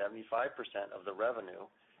approximately 75% of the revenue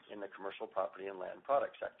in the commercial property and land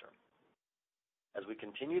product sector. As we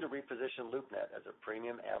continue to reposition LoopNet as a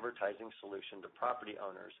premium advertising solution to property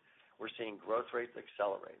owners, we're seeing growth rates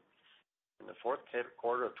accelerate. In the fourth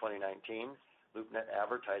quarter of 2019, LoopNet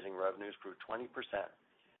advertising revenues grew 20%,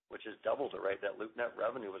 which is double the rate that LoopNet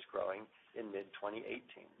revenue was growing in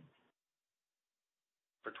mid-2018.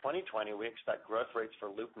 For 2020, we expect growth rates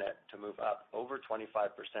for LoopNet to move up over 25%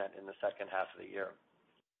 in the second half of the year.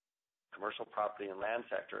 Commercial property and land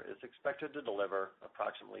sector is expected to deliver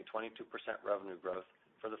approximately 22% revenue growth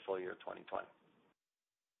for the full year 2020.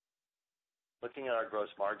 Looking at our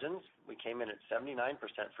gross margins, we came in at 79%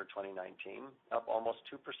 for 2019, up almost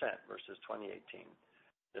 2% versus 2018.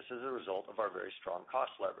 This is a result of our very strong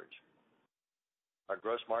cost leverage. Our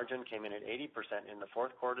gross margin came in at 80% in the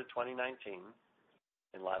fourth quarter of 2019,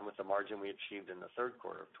 in line with the margin we achieved in the third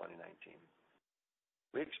quarter of 2019.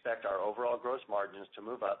 We expect our overall gross margins to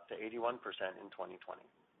move up to 81% in 2020.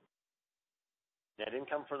 Net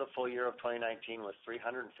income for the full year of 2019 was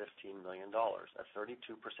 $315 million, a 32%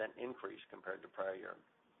 increase compared to prior year.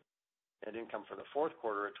 Net income for the fourth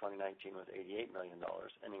quarter of 2019 was $88 million,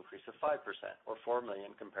 an increase of 5%, or $4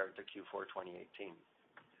 million compared to Q4 2018.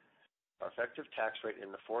 Our effective tax rate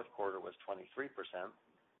in the fourth quarter was 23%,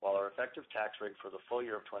 while our effective tax rate for the full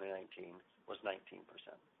year of 2019 was 19%.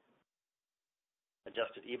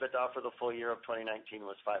 Adjusted EBITDA for the full year of 2019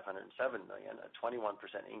 was $507 million, a 21%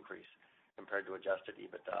 increase compared to adjusted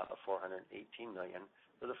EBITDA of $418 million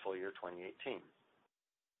for the full year 2018.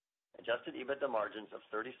 Adjusted EBITDA margins of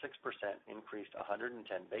 36% increased 110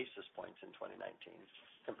 basis points in 2019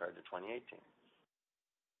 compared to 2018.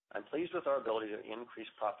 I'm pleased with our ability to increase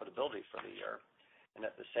profitability for the year and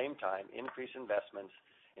at the same time increase investments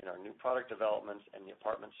in our new product developments and the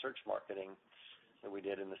apartment search marketing that we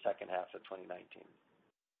did in the second half of 2019.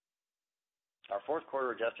 Our fourth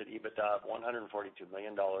quarter adjusted EBITDA of $142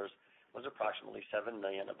 million was approximately $7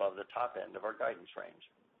 million above the top end of our guidance range.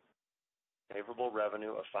 Favorable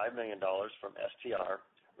revenue of $5 million from STR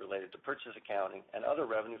related to purchase accounting and other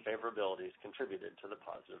revenue favorabilities contributed to the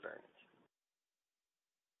positive variance.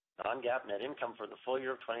 Non-GAAP net income for the full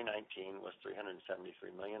year of 2019 was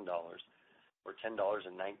 $373 million, or $10.19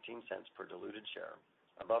 per diluted share,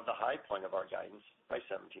 above the high point of our guidance by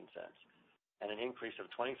 17 cents, and an increase of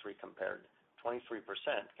 23% compared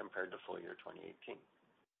to full year 2018.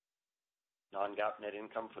 Non-GAAP net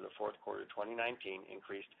income for the fourth quarter 2019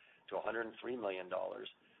 increased to $103 million, or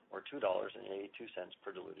 $2.82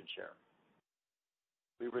 per diluted share.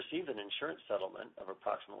 We received an insurance settlement of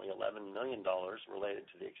approximately $11 million related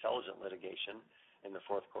to the Xceligent litigation in the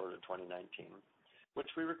fourth quarter of 2019,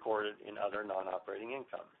 which we recorded in other non-operating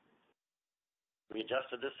income. We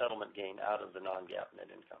adjusted this settlement gain out of the non-GAAP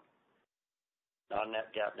net income.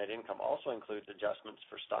 Non-GAAP net income also includes adjustments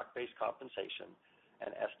for stock-based compensation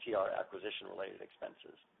and STR acquisition-related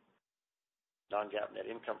expenses. Non-GAAP net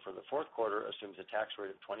income for the fourth quarter assumes a tax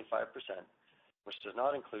rate of 25%, which does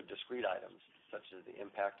not include discrete items such as the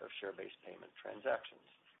impact of share-based payment transactions.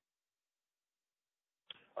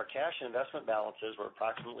 Our cash and investment balances were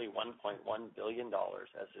approximately $1.1 billion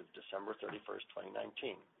as of December 31st,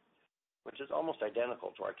 2019, which is almost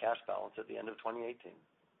identical to our cash balance at the end of 2018.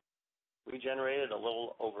 We generated a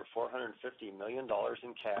little over $450 million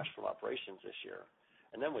in cash from operations this year,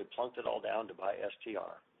 and then we plunked it all down to buy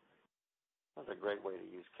STR. That's a great way to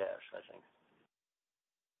use cash, I think.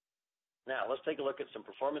 Now, let's take a look at some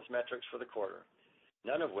performance metrics for the quarter,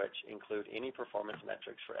 none of which include any performance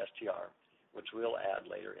metrics for STR, which we'll add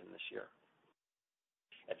later in this year.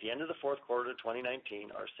 At the end of the fourth quarter of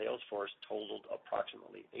 2019, our sales force totaled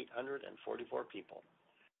approximately 844 people,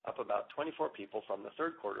 up about 24 people from the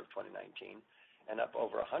third quarter of 2019, and up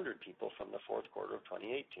over 100 people from the fourth quarter of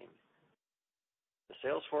 2018. The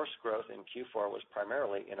sales force growth in Q4 was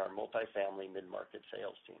primarily in our multifamily mid-market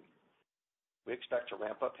sales team. We expect to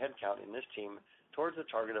ramp up headcount in this team towards a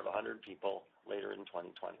target of 100 people later in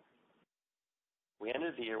 2020. We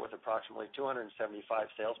ended the year with approximately 275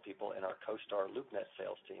 salespeople in our CoStar LoopNet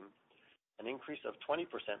sales team, an increase of 20%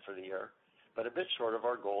 for the year, but a bit short of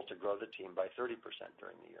our goal to grow the team by 30%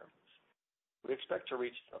 during the year. We expect to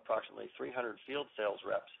reach approximately 300 field sales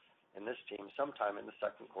reps in this team sometime in the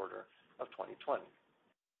second quarter of 2020,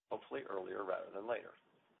 hopefully earlier rather than later.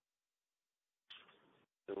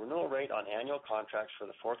 The renewal rate on annual contracts for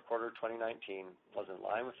the fourth quarter of 2019 was in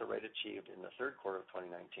line with the rate achieved in the third quarter of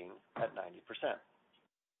 2019 at 90%.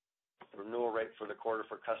 The renewal rate for the quarter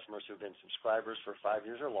for customers who've been subscribers for 5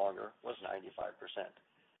 years or longer was 95%,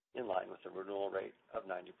 in line with the renewal rate of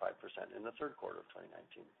 95% in the third quarter of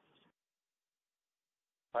 2019.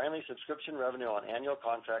 Finally, subscription revenue on annual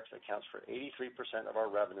contracts accounts for 83% of our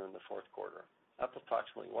revenue in the fourth quarter, up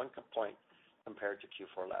approximately 1 point compared to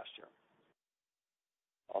Q4 last year.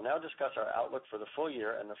 I'll now discuss our outlook for the full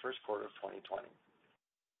year and the first quarter of 2020.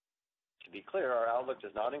 To be clear, our outlook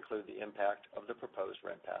does not include the impact of the proposed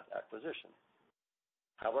RentPath acquisition.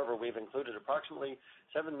 However, we've included approximately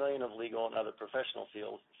 $7 million of legal and other professional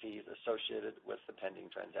fees associated with the pending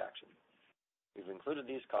transaction. We've included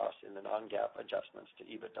these costs in the non-GAAP adjustments to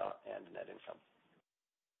EBITDA and net income.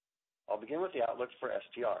 I'll begin with the outlook for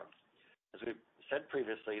STR. As we've said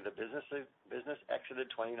previously, the business exited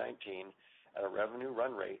 2019 at a revenue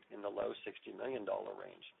run rate in the low $60 million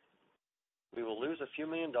range. We will lose a few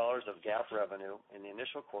 $1 million of GAAP revenue in the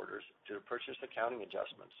initial quarters due to purchase accounting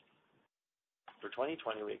adjustments. For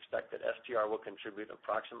 2020, we expect that STR will contribute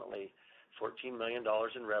approximately $14 million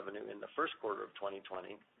in revenue in the first quarter of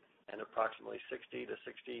 2020 and approximately $60 to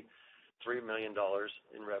 $63 million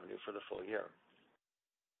in revenue for the full year.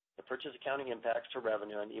 The purchase accounting impacts to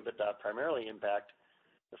revenue and EBITDA primarily impact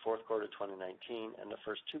the fourth quarter of 2019 and the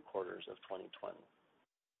first 2 quarters of 2020.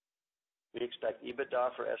 We expect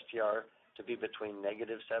EBITDA for STR to be between -$7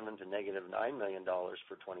 to -$9 million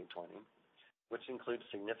for 2020, which includes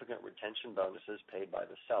significant retention bonuses paid by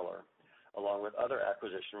the seller, along with other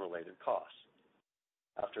acquisition-related costs.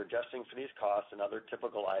 After adjusting for these costs and other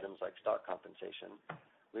typical items like stock compensation,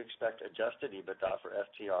 we expect adjusted EBITDA for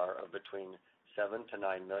STR of between $7 to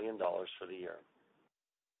 $9 million for the year.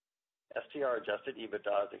 STR adjusted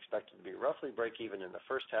EBITDA is expected to be roughly break-even in the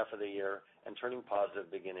first half of the year and turning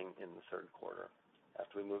positive beginning in the third quarter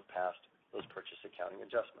after we move past those purchase accounting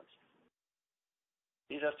adjustments.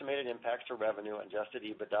 These estimated impacts to revenue and adjusted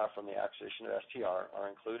EBITDA from the acquisition of STR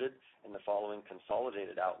are included in the following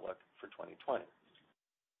consolidated outlook for 2020.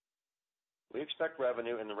 We expect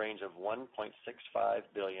revenue in the range of $1.65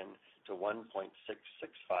 billion to $1.665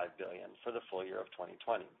 billion for the full year of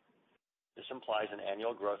 2020. This implies an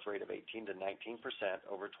annual growth rate of 18 to 19%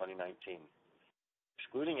 over 2019.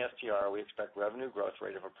 Excluding STR, we expect revenue growth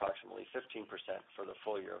rate of approximately 15% for the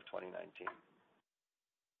full year of 2019.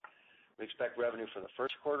 We expect revenue for the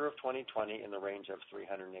first quarter of 2020 in the range of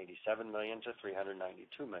 $387 million to $392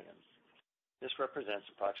 million. This represents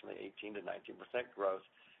approximately 18 to 19% growth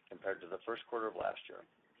compared to the first quarter of last year,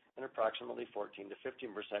 and approximately 14 to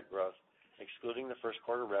 15% growth excluding the first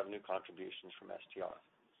quarter revenue contributions from STR.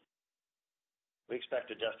 We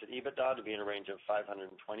expect adjusted EBITDA to be in a range of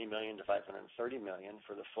 $520 million to $530 million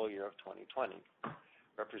for the full year of 2020,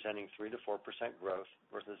 representing 3 to 4% growth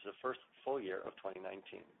versus the first full year of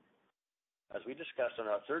 2019. As we discussed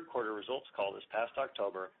on our third quarter results call this past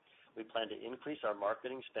October, we plan to increase our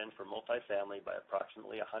marketing spend for multifamily by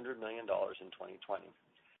approximately $100 million in 2020,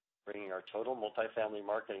 bringing our total multifamily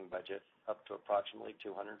marketing budget up to approximately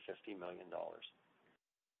 $250 million.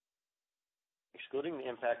 Excluding the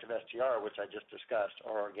impact of STR, which I just discussed,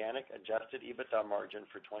 our organic adjusted EBITDA margin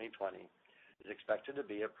for 2020 is expected to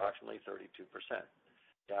be approximately 32%,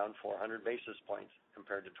 down 400 basis points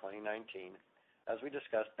compared to 2019, as we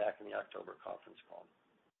discussed back in the October conference call.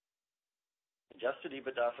 Adjusted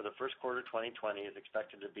EBITDA for the first quarter 2020 is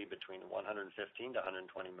expected to be between $115 to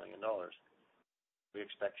 $120 million. We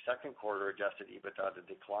expect second quarter adjusted EBITDA to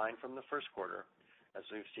decline from the first quarter, as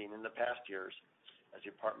we've seen in the past years, as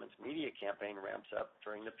the apartment's media campaign ramps up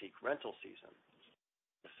during the peak rental season,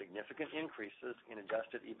 with significant increases in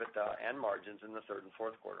adjusted EBITDA and margins in the third and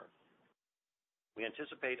fourth quarter. We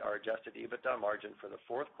anticipate our adjusted EBITDA margin for the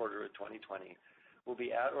fourth quarter of 2020 will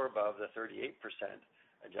be at or above the 38%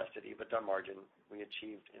 adjusted EBITDA margin we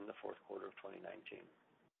achieved in the fourth quarter of 2019.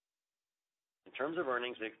 In terms of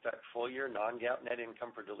earnings, we expect full-year non-GAAP net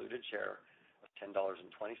income per diluted share of $10.20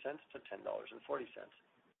 to $10.40,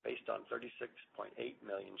 based on 36.8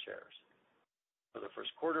 million shares. For the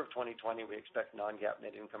first quarter of 2020, we expect non-GAAP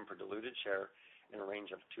net income per diluted share in a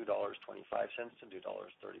range of $2.25 to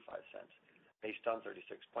 $2.35, based on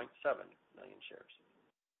 36.7 million shares.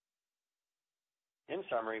 In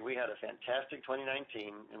summary, we had a fantastic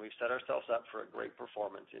 2019, and we've set ourselves up for a great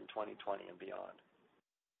performance in 2020 and beyond.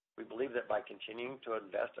 We believe that by continuing to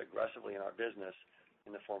invest aggressively in our business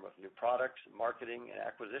in the form of new products, marketing, and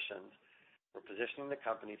acquisitions, we're positioning the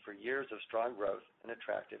company for years of strong growth and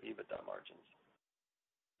attractive EBITDA margins.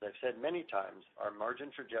 As I've said many times, our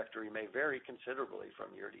margin trajectory may vary considerably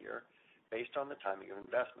from year to year based on the timing of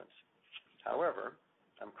investments. However,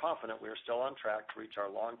 I'm confident we are still on track to reach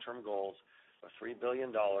our long-term goals of $3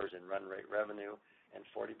 billion in run rate revenue and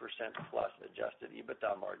 40% plus adjusted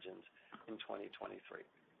EBITDA margins in 2023.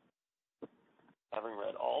 Having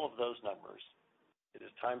read all of those numbers, it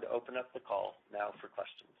is time to open up the call now for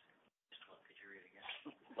questions. Could you read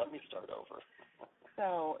again? Let me start over.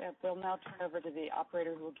 So we'll now turn over to the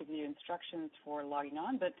operator who will give you instructions for logging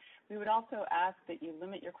on, but we would also ask that you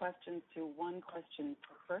limit your questions to one question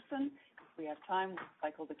per person. If we have time, we'll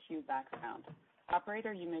cycle the queue back around.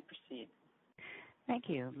 Operator, you may proceed. Thank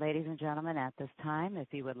you. Ladies and gentlemen, at this time, if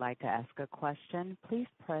you would like to ask a question, please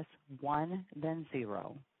press 1, then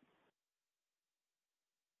 0.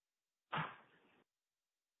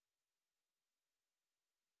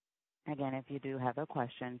 Again, if you do have a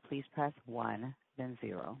question, please press 1, then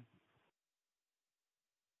 0.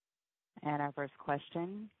 And our first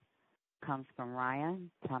question comes from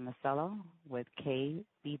Ryan Tomasello with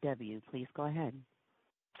KBW. Please go ahead.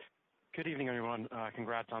 Good evening, everyone.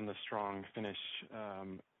 Congrats on the strong finish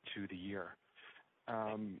to the year.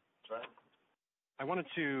 I wanted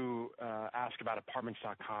to ask about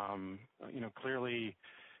Apartments.com. Clearly,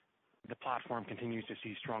 the platform continues to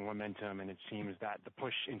see strong momentum, and it seems that the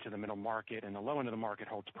push into the middle market and the low end of the market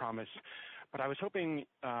holds promise. But I was hoping,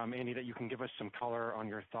 Andy, that you can give us some color on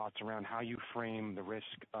your thoughts around how you frame the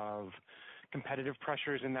risk of competitive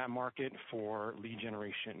pressures in that market for lead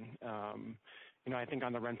generation. I think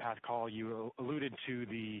on the RentPath call, you alluded to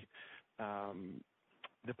the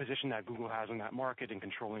position that Google has in that market and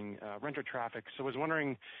controlling renter traffic. So I was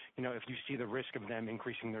wondering, if you see the risk of them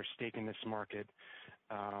increasing their stake in this market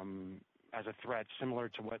as a threat, similar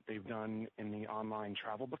to what they've done in the online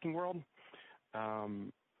travel booking world.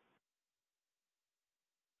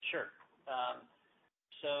 Sure.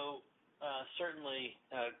 So certainly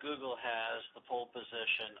Google has the pole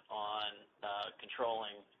position on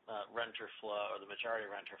controlling renter flow, or the majority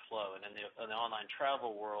of renter flow. And in the online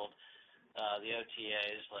travel world, the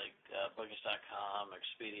OTAs like Booking.com,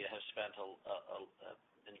 Expedia have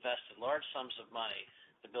invested large sums of money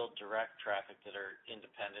to build direct traffic that are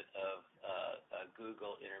independent of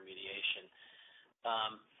Google intermediation.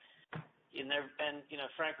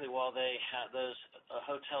 Frankly, while those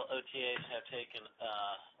hotel OTAs have taken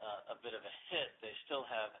a bit of a hit, they still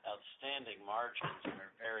have outstanding margins and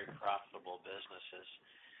are very profitable businesses.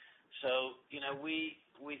 So,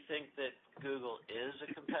 we think that Google is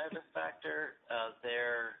a competitive factor.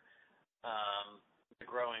 They're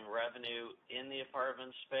growing revenue in the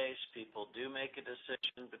apartment space. People do make a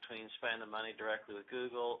decision between spending the money directly with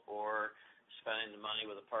Google or spending the money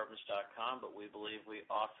with Apartments.com, but we believe we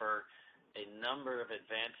offer a number of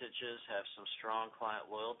advantages, have some strong client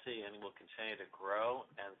loyalty, and will continue to grow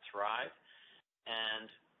and thrive. And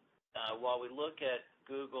while we look at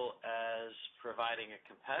Google as providing a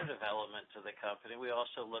competitive element to the company, we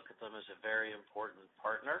also look at them as a very important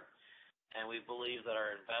partner. And we believe that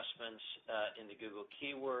our investments in the Google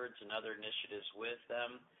keywords and other initiatives with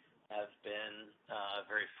them have been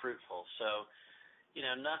very fruitful. So,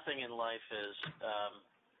 nothing in life is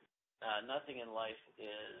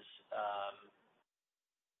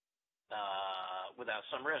without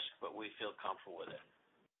some risk, but we feel comfortable with it.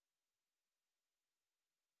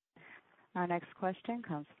 Our next question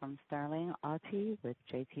comes from Sterling Auty with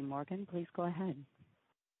J.P. Morgan. Please go ahead.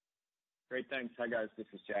 Great, thanks. Hi, guys. This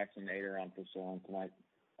is Jackson Ader on for Sterling tonight.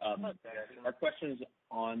 Our question is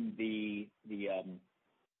on the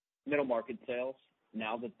middle market sales.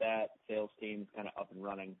 Now that sales team is kind of up and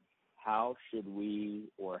running, how should we,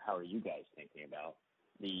 or how are you guys thinking about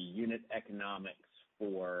the unit economics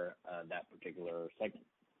for that particular segment?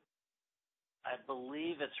 I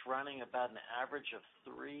believe it's running about an average of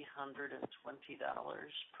 $320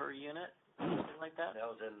 per unit, something like that. That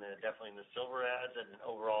was definitely in the silver ads, and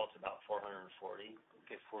overall it's about $440 per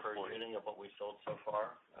unit of what we sold so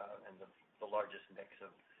far. And the largest mix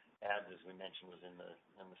of ads, as we mentioned, was in the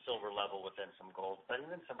silver level, within some gold, but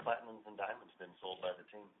even some platinums and diamonds been sold by the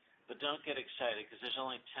team. But don't get excited, because there's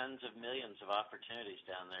only tens of millions of opportunities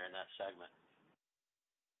down there in that segment.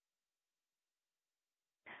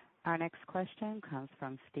 Our next question comes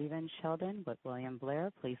from Stephen Sheldon with William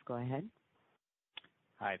Blair. Please go ahead.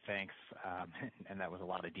 Hi, thanks. And that was a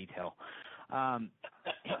lot of detail.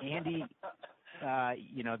 Andy,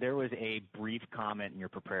 there was a brief comment in your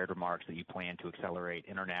prepared remarks that you plan to accelerate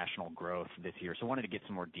international growth this year. So I wanted to get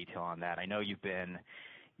some more detail on that. I know you've been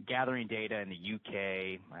gathering data in the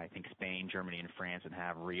UK, I think Spain, Germany, and France, and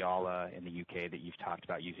have Reala in the UK that you've talked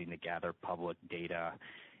about using to gather public data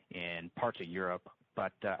in parts of Europe.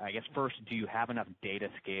 But I guess first, do you have enough data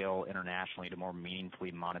scale internationally to more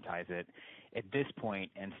meaningfully monetize it at this point?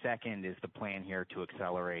 And second, is the plan here to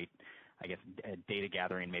accelerate, I guess, data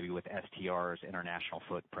gathering maybe with STR's international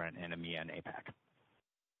footprint in EMEA and APAC?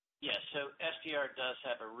 Yes, so STR does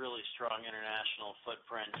have a really strong international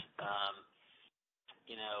footprint.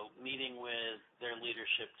 Meeting with their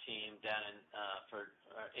leadership team down in for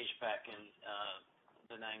Asia-Pac and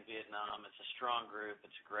Da Nang, Vietnam, it's a strong group.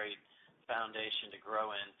 It's a great foundation to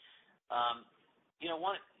grow in.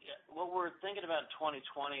 What we're thinking about in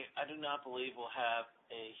 2020, I do not believe will have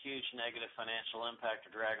a huge negative financial impact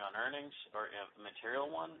or drag on earnings, or a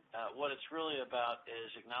material one. What it's really about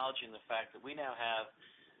is acknowledging the fact that we now have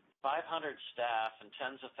 500 staff and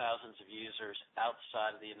tens of thousands of users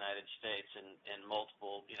outside of the United States in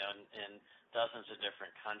multiple, in dozens of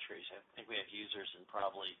different countries. I think we have users in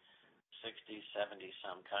probably 60, 70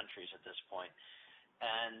 some countries at this point.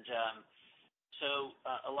 And so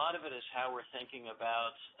a lot of it is how we're thinking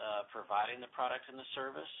about providing the product and the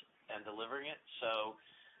service and delivering it. So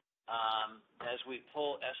as we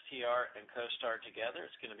pull STR and CoStar together,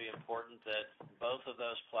 it's going to be important that both of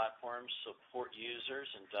those platforms support users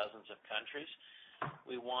in dozens of countries.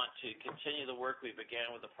 We want to continue the work we began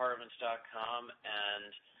with Apartments.com and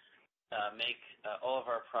make all of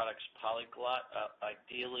our products polyglot,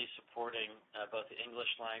 ideally supporting both the English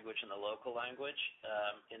language and the local language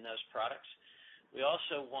in those products. We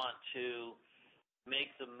also want to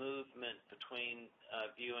make the movement between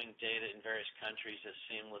viewing data in various countries as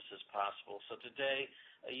seamless as possible. So today,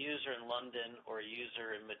 a user in London or a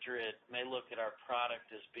user in Madrid may look at our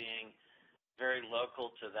product as being very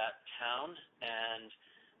local to that town, and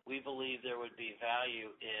we believe there would be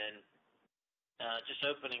value in just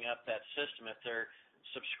opening up that system. If they're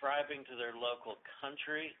subscribing to their local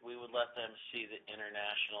country, we would let them see the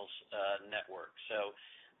international network. So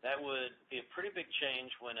that would be a pretty big change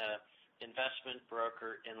when a investment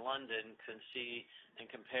broker in London can see and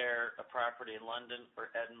compare a property in London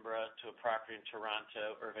or Edinburgh to a property in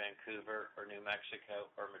Toronto or Vancouver or New Mexico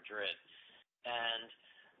or Madrid. And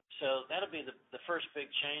so that'll be the first big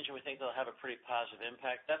change, and we think they'll have a pretty positive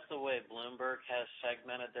impact. That's the way Bloomberg has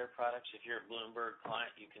segmented their products. If you're a Bloomberg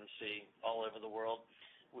client, you can see all over the world.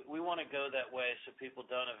 We want to go that way so people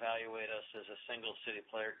don't evaluate us as a single city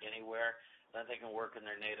player anywhere, that they can work in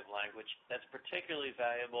their native language. That's particularly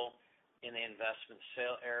valuable in the investment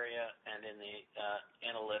sale area and in the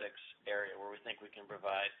analytics area, where we think we can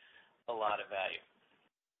provide a lot of value.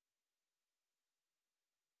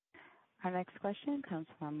 Our next question comes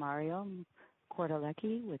from Mario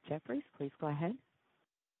Cortellacci with Jefferies. Please go ahead.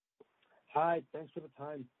 Hi, thanks for the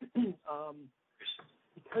time.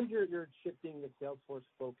 Because you're shifting the Salesforce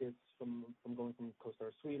focus from going from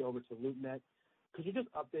CoStar Suite over to LoopNet, could you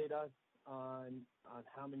just update us on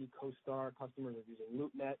how many CoStar customers are using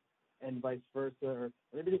LoopNet and vice versa, or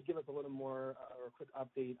maybe just give us a little more or a quick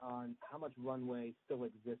update on how much runway still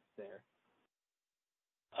exists there?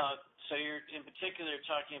 So you're in particular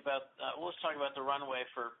talking about, let's talk about the runway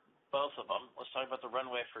for both of them. Let's talk about the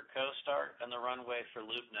runway for CoStar and the runway for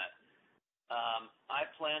LoopNet. I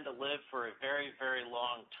plan to live for a very, very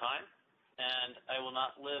long time, and I will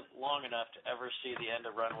not live long enough to ever see the end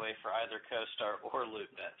of runway for either CoStar or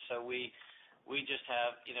LoopNet. So we just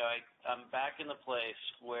have, I'm back in the place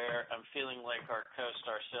where I'm feeling like our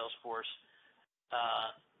CoStar sales force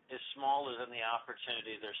is smaller than the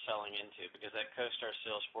opportunity they're selling into, because that CoStar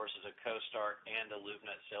sales force is a CoStar and a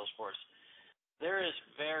LoopNet sales force. There is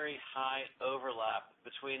very high overlap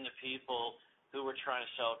between the people who we're trying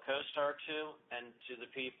to sell CoStar to and to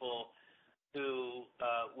the people who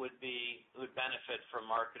would benefit from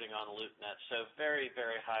marketing on LoopNet. So very,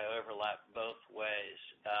 very high overlap both ways.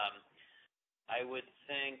 I would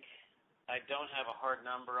think, I don't have a hard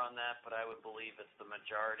number on that, but I would believe it's the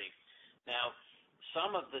majority. Now,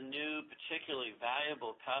 some of the new particularly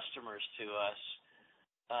valuable customers to us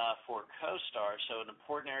for CoStar, so an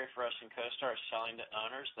important area for us in CoStar is selling to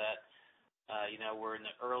owners that, we're in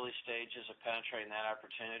the early stages of penetrating that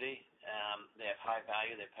opportunity. They have high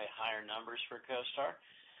value. They pay higher numbers for CoStar.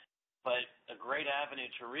 But a great avenue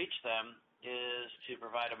to reach them is to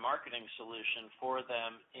provide a marketing solution for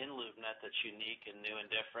them in LoopNet that's unique and new and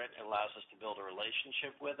different. It allows us to build a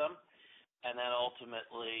relationship with them, and then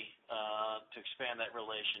ultimately to expand that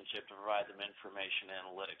relationship to provide them information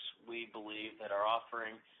analytics. We believe that our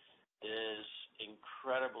offering is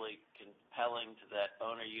incredibly compelling to that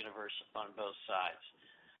owner universe on both sides.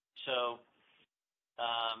 So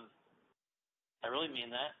I really mean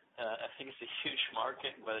that. I think it's a huge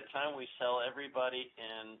market. By the time we sell everybody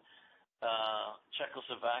in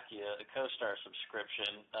Czechoslovakia a CoStar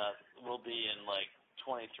subscription, we'll be in like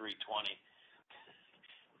 2320.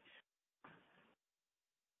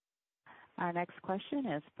 Our next question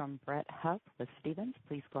is from Brett Huff with Stephens.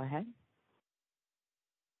 Please go ahead.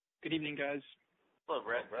 Good evening, guys. Hello,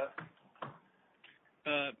 Brett.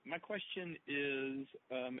 My question is,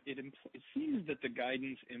 it seems that the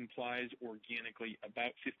guidance implies organically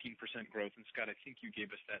about 15% growth, and Scott, I think you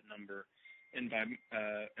gave us that number. And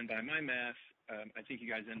by my math, I think you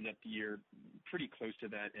guys ended up the year pretty close to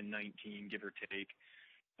that in 19, give or take.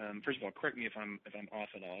 First of all, correct me if I'm off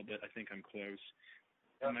at all, but I think I'm close.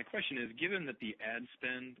 And my question is, given that the ad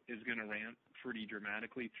spend is going to ramp pretty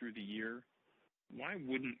dramatically through the year, why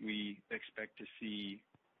wouldn't we expect to see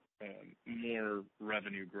more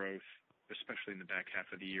revenue growth, especially in the back half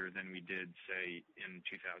of the year, than we did, say, in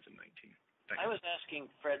 2019? I was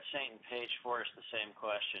asking Fred St. and Paige Forrest the same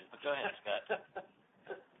question, but go ahead, Scott.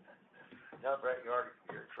 No, Brett, you're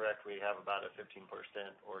correct. We have about a 15%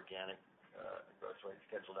 organic growth rate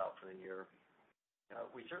scheduled out for the year.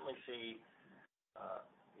 We certainly see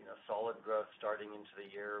solid growth starting into the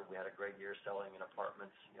year. We had a great year selling in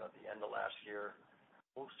apartments, at the end of last year.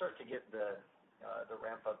 We'll start to get the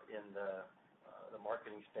ramp up in the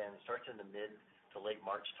marketing spend starts in the mid to late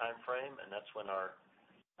March time frame, and that's when our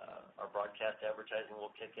broadcast advertising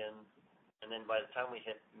will kick in. And then by the time we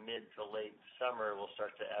hit mid to late summer, we'll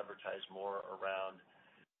start to advertise more around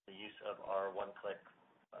the use of our one-click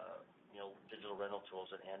digital rental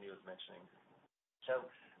tools that Andy was mentioning.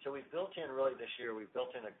 So we've built in, really this year, we've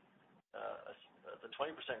built in the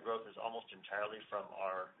 20% growth is almost entirely from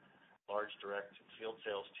our large direct field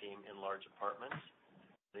sales team in large apartments.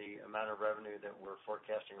 The amount of revenue that we're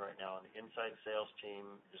forecasting right now on the inside sales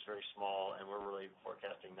team is very small, and we're really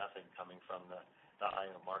forecasting nothing coming from the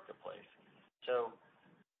IO marketplace. So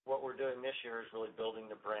what we're doing this year is really building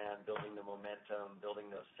the brand, building the momentum, building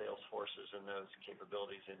those sales forces and those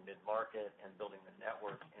capabilities in mid-market, and building the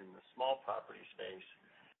network in the small property space.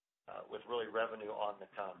 with really revenue on the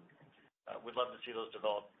come. We'd love to see those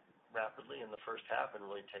develop rapidly in the first half and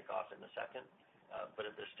really take off in the second. But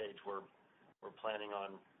at this stage, we're planning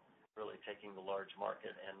on really taking the large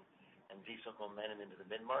market and decent momentum into the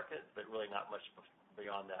mid-market, but really not much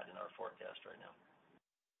beyond that in our forecast right now.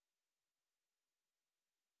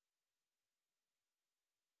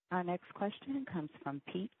 Our next question comes from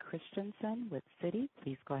Pete Christensen with Citi.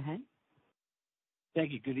 Please go ahead.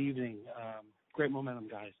 Thank you. Good evening. Great momentum,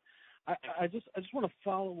 guys. I just want to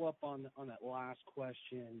follow up on that last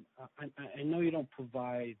question. I know you don't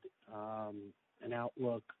provide an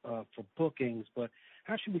outlook for bookings, but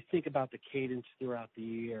how should we think about the cadence throughout the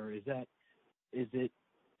year? Is it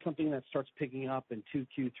something that starts picking up in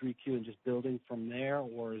 2Q, 3Q, and just building from there,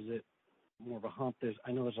 or is it more of a hump? I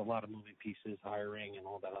know there's a lot of moving pieces, hiring and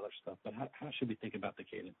all that other stuff, but how should we think about the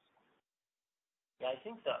cadence? Yeah, I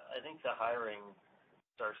think the hiring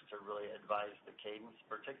starts to really advise the cadence,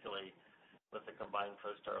 particularly with the combined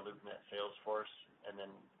CoStar LoopNet sales force, and then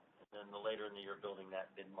the later in the year building that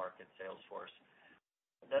mid-market sales force.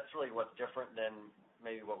 That's really what's different than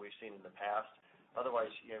maybe what we've seen in the past.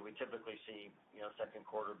 Otherwise, we typically see second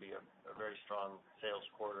quarter be a very strong sales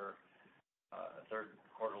quarter, third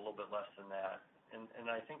quarter a little bit less than that. And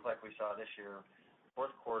I think like we saw this year,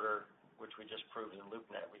 fourth quarter, which we just proved in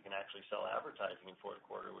LoopNet, we can actually sell advertising in fourth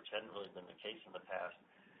quarter, which hadn't really been the case in the past.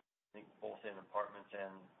 I think both in apartments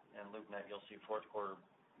and LoopNet, you'll see fourth quarter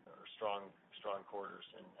or strong quarters,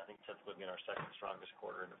 and I think typically being our second strongest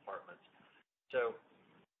quarter in apartments. So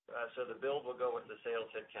the build will go with the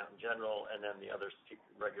sales headcount in general, and then the other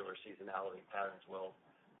regular seasonality patterns will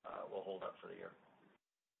hold up for the year.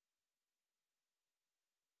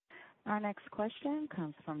 Our next question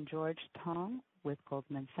comes from George Tong with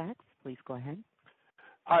Goldman Sachs. Please go ahead.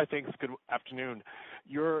 Hi, thanks. Good afternoon.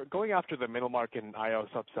 You're going after the middle market and IO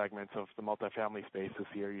subsegments of the multifamily space this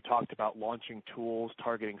year. You talked about launching tools,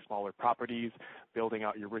 targeting smaller properties, building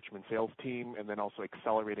out your Richmond sales team, and then also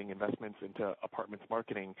accelerating investments into apartments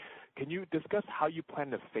marketing. Can you discuss how you plan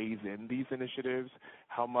to phase in these initiatives,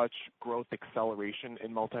 how much growth acceleration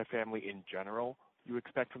in multifamily in general you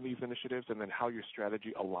expect from these initiatives, and then how your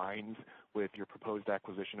strategy aligns with your proposed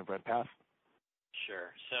acquisition of RentPath?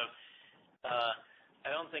 Sure. So I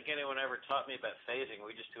don't think anyone ever taught me about phasing.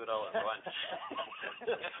 We just do it all at once.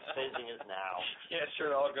 Phasing is now. Yeah,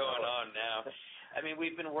 sure, all going on now. I mean,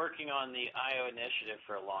 we've been working on the IO initiative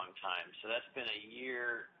for a long time. So that's been a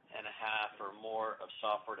year and a half or more of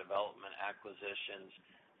software development, acquisitions,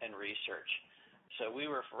 and research. So we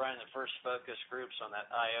were running the first focus groups on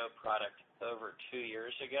that IO product over 2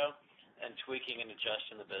 years ago and tweaking and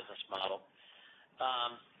adjusting the business model.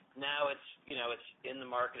 Now it's in the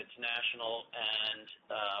market, it's national, and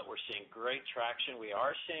we're seeing great traction. We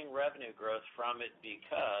are seeing revenue growth from it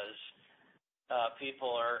because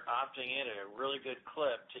people are opting in at a really good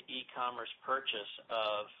clip to e-commerce purchase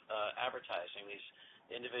of advertising, these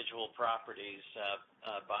individual properties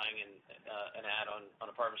buying an ad on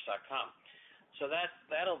apartments.com. So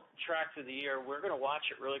that'll track through the year. We're going to watch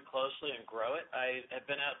it really closely and grow it. I have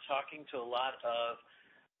been out talking to a lot of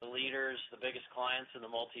the leaders, the biggest clients in the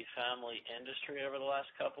multifamily industry over the last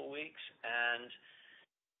couple of weeks, and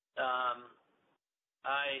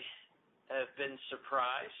I have been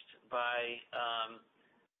surprised by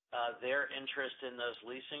their interest in those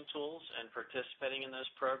leasing tools and participating in those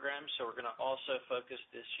programs. So we're going to also focus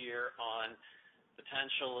this year on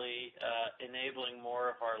potentially enabling more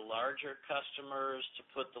of our larger customers to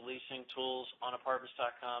put the leasing tools on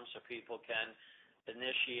apartments.com so people can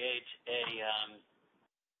initiate a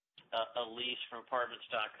lease from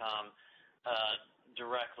apartments.com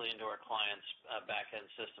directly into our client's back-end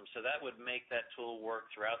system. So that would make that tool work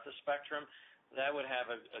throughout the spectrum. That would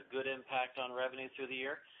have a good impact on revenue through the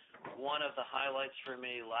year. One of the highlights for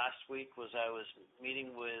me last week was I was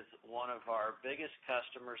meeting with one of our biggest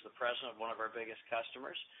customers, the president of one of our biggest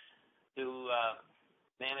customers, who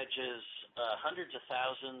manages hundreds of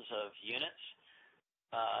thousands of units.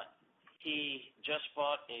 He just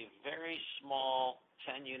bought a very small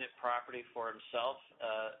 10-unit property for himself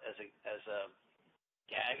as a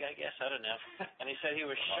gag, I guess. I don't know. And he said he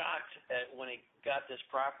was shocked when he got this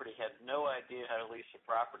property, had no idea how to lease a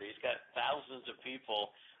property. He's got thousands of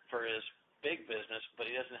people for his big business,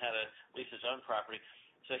 but he doesn't know how to lease his own property.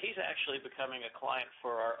 So he's actually becoming a client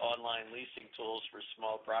for our online leasing tools for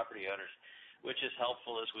small property owners, which is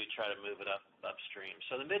helpful as we try to move it upstream.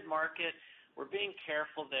 So the mid-market, we're being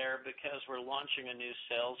careful there because we're launching a new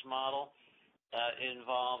sales model. It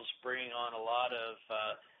involves bringing on a lot of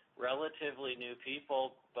relatively new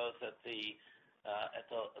people, both at the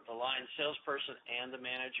line salesperson and the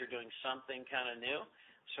manager doing something kind of new.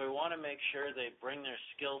 So we want to make sure they bring their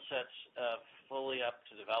skill sets fully up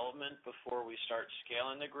to development before we start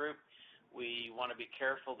scaling the group. We want to be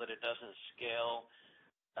careful that it doesn't scale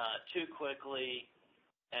too quickly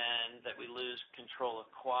and that we lose control of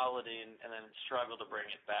quality and then struggle to bring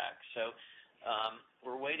it back. So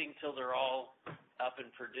we're waiting till they're all up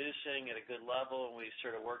and producing at a good level, and we've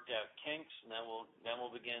sort of worked out kinks, and then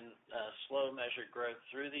we'll begin slow measured growth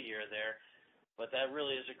through the year there. But that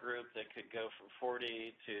really is a group that could go from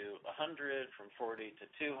 40 to 100, from 40 to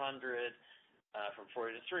 200, from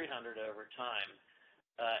 40 to 300 over time,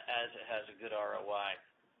 as it has a good ROI.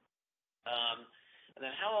 And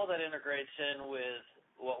then how all that integrates in with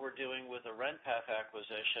what we're doing with the RentPath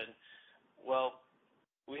acquisition, well,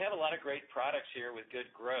 we have a lot of great products here with good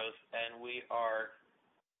growth, and we are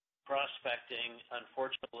prospecting,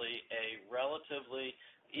 unfortunately,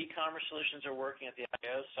 e-commerce solutions are working at the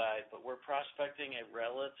IO side, but we're prospecting a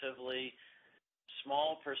relatively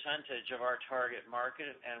small percentage of our target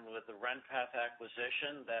market, and with the RentPath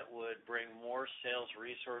acquisition, that would bring more sales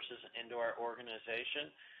resources into our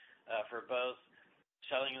organization for both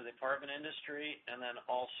selling in the apartment industry and then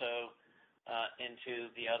also into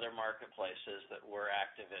the other marketplaces that we're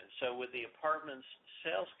active in. So with the apartments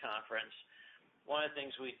sales conference, one of the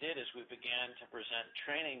things we did is we began to present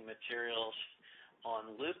training materials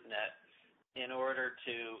on LoopNet in order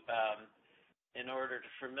to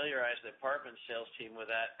familiarize the apartment sales team with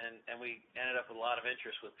that, and we ended up with a lot of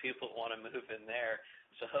interest with people who want to move in there.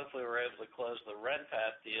 So hopefully we're able to close the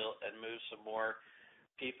RentPath deal and move some more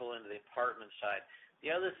people into the apartment side. The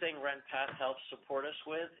other thing RentPath helps support us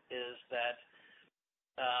with is that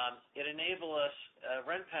it enables us,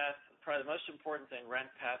 RentPath, probably the most important thing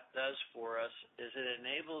RentPath does for us is it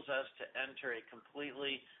enables us to enter a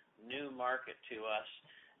completely new market to us,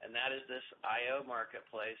 and that is this IO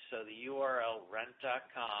marketplace. So the URL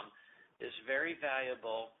rent.com is very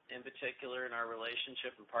valuable, in particular in our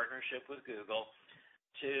relationship and partnership with Google,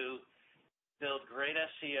 to build great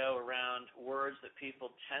SEO around words that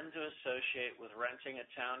people tend to associate with renting a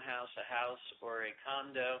townhouse, a house, or a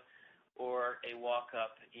condo, or a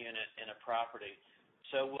walk-up unit in a property.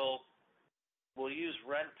 So we'll use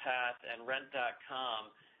RentPath and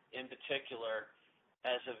Rent.com in particular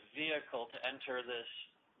as a vehicle to enter this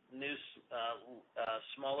new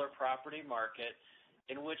smaller property market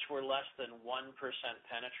in which we're less than 1%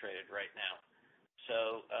 penetrated right now.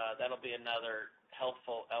 So that'll be another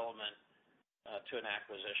helpful element to an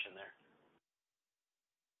acquisition there.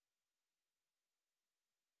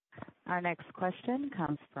 Our next question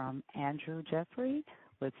comes from Andrew Jeffrey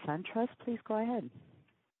with SunTrust. Please go ahead.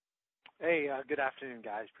 Hey, good afternoon,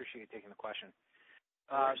 guys. Appreciate you taking the question.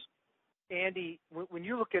 Andy, when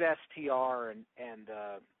you look at STR and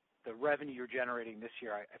the revenue you're generating this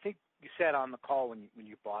year, I think you said on the call when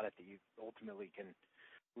you bought it that you ultimately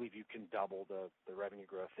believe you can double the revenue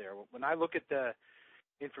growth there. When I look at the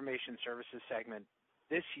information services segment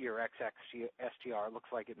this year, STR,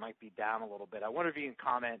 looks like it might be down a little bit. I wonder if you can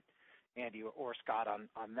comment, Andy or Scott,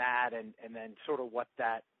 on that and then sort of what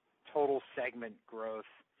that total segment growth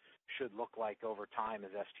should look like over time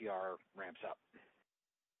as STR ramps up.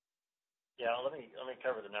 Yeah, let me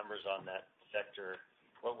cover the numbers on that sector.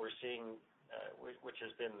 What we're seeing, which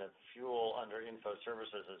has been the fuel under info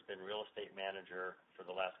services, has been real estate manager for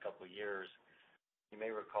the last couple of years. You may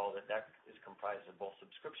recall that is comprised of both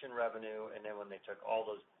subscription revenue, and then when they took all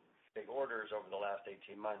those big orders over the last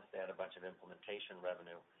 18 months, they had a bunch of implementation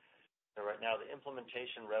revenue. So right now the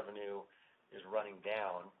implementation revenue is running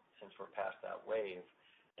down since we're past that wave,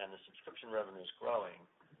 and the subscription revenue is growing.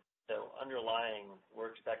 So underlying,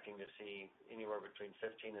 we're expecting to see anywhere between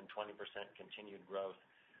 15 and 20% continued growth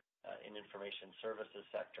in information services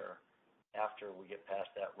sector after we get past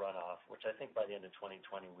that runoff, which I think by the end of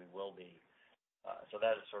 2020 we will be. So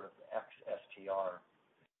that is sort of ex-STR.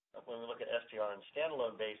 When we look at STR on a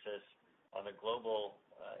standalone basis, on a global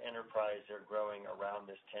enterprise, they're growing around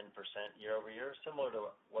this 10% year over year, similar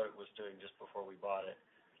to what it was doing just before we bought it.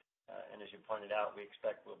 And as you pointed out, we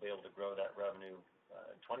expect we'll be able to grow that revenue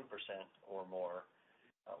 20% or more.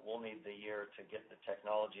 We'll need the year to get the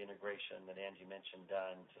technology integration that Angie mentioned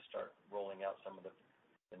done to start rolling out some of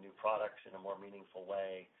the new products in a more meaningful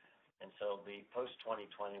way. And so it'll be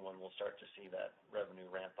post-2020 when we'll start to see that revenue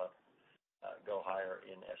ramp up, go higher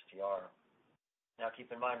in STR. Now keep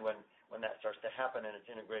in mind when that starts to happen and it's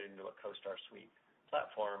integrated into a CoStar Suite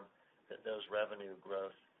platform, that those revenue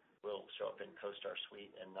growth will show up in CoStar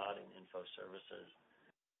Suite and not in info services.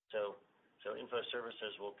 So info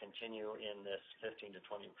services will continue in this 15 to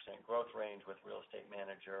 20% growth range with Real Estate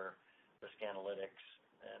Manager, Risk Analytics,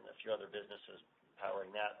 and a few other businesses powering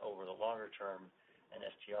that over the longer term. and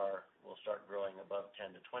STR will start growing above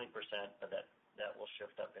 10 to 20%, but that will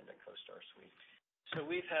shift up into CoStar Suite. So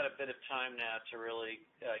we've had a bit of time now to really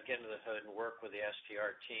get into the hood and work with the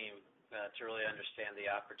STR team to really understand the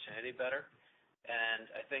opportunity better. And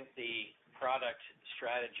I think the product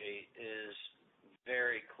strategy is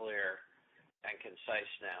very clear and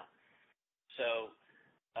concise now. So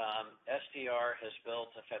STR has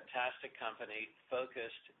built a fantastic company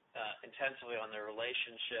focused intensively on their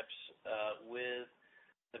relationships with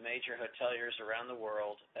the major hoteliers around the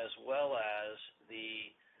world, as well as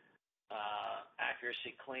the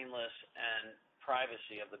accuracy, cleanliness, and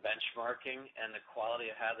privacy of the benchmarking and the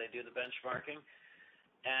quality of how they do the benchmarking.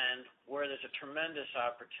 And where there's a tremendous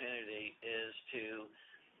opportunity is to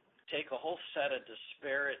take a whole set of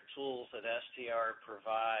disparate tools that STR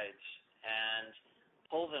provides and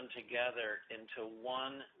pull them together into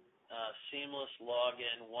one seamless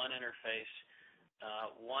login, one interface,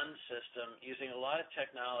 one system, using a lot of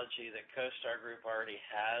technology that CoStar Group already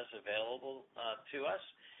has available to us,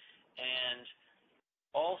 and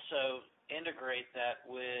also integrate that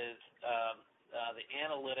with the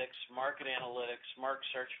analytics, market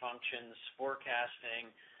search functions, forecasting,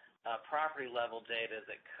 property level data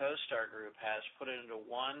that CoStar Group has, put it into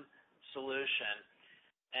one solution.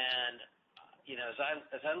 And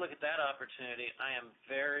as I look at that opportunity, I am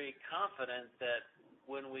very confident that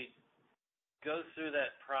when we go through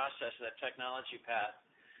that process, that technology path,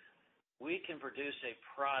 we can produce a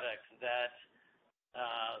product that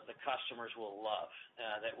the customers will love,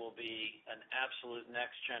 that will be an absolute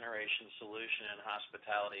next generation solution in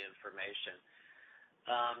hospitality information.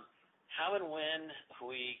 How and when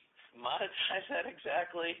we monetize that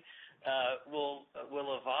exactly will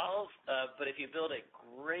evolve, but if you build a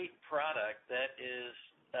great product that is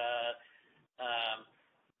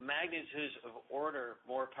magnitudes of order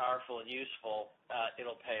more powerful and useful,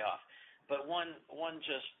 it'll pay off. But one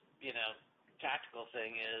just tactical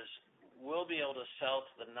thing is we'll be able to sell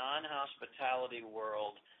to the non-hospitality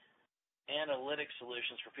world analytic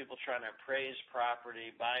solutions for people trying to appraise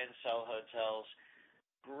property, buy and sell hotels,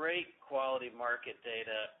 great quality market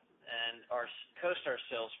data, and our CoStar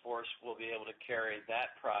sales force will be able to carry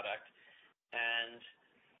that product. And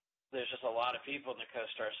there's just a lot of people in the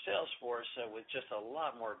CoStar sales force, so with just a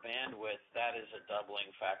lot more bandwidth, that is a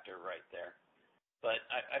doubling factor right there. But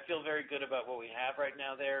I feel very good about what we have right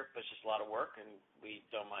now there, but it's just a lot of work, and we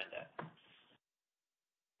don't mind that.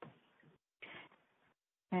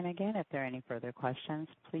 And again, if there are any further questions,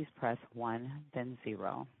 please press 1, then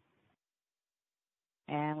 0.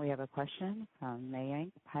 And we have a question from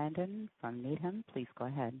Mayank Pandan from Needham. Please go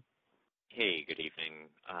ahead. Hey, good evening.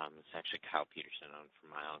 It's actually Kyle Peterson on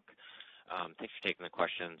from Mayank. Thanks for taking the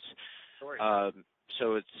questions. Sorry.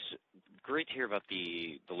 So it's great to hear about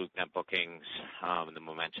the LoopNet bookings and the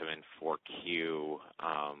momentum in 4Q.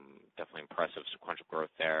 Definitely impressive sequential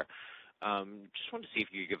growth there. Just wanted to see if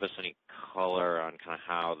you could give us any color on kind of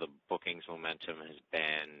how the bookings momentum has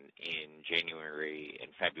been in January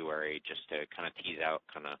and February, just to kind of tease out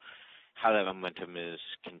kind of how that momentum is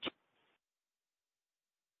continuing.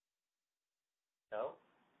 No,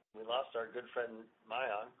 we lost our good friend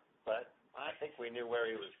Mayank, but I think we knew where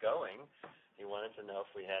he was going. He wanted to know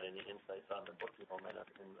if we had any insights on the booking momentum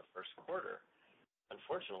in the first quarter.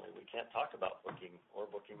 Unfortunately, we can't talk about booking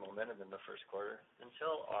momentum in the first quarter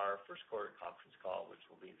until our first quarter conference call, which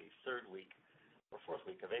will be the third week or fourth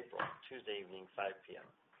week of April, Tuesday evening, 5 p.m.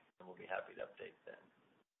 And we'll be happy to update then.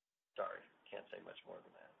 Sorry, can't say much more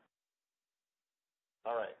than that.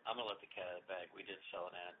 All right. I'm going to let the cat out of the bag. We did sell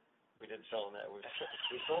an ad. We did sell an ad. We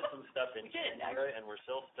sold some stuff in January, and we're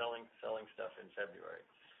still selling stuff in February.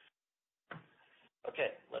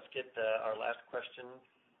 Okay, let's get our last question,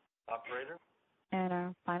 operator. And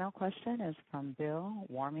our final question is from Bill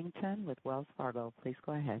Warmington with Wells Fargo. Please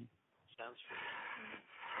go ahead. Sounds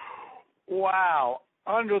Wow,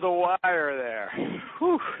 under the wire there.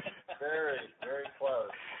 Whew. Very, very close.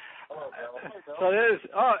 Hello, Bill. So it is.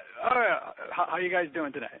 How are you guys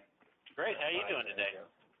doing today? great. How are you doing today?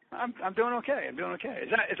 I'm doing okay.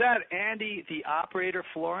 Is that Andy, the operator,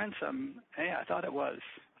 Florance? Hey, I thought it was.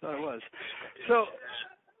 So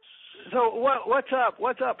what's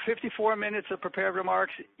up? 54 minutes of prepared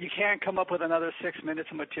remarks. You can't come up with another 6 minutes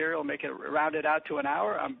of material, make it round it out to an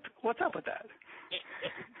hour. What's up with that?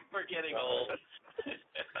 We're getting old.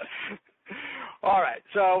 All right.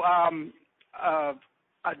 So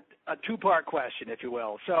a two-part question, if you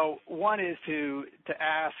will. So one is to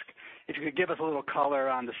ask if you could give us a little color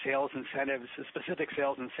on the sales incentives, the specific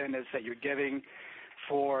sales incentives that you're giving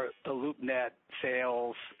for the LoopNet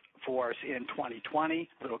sales force in 2020,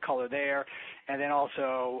 a little color there. And then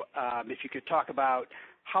also if you could talk about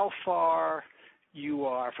how far you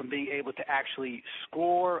are from being able to actually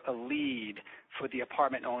score a lead for the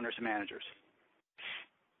apartment owners and managers?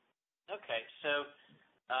 Okay, so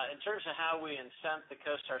in terms of how we incent the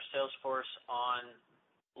CoStar sales force on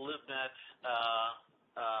LoopNet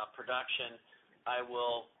production, I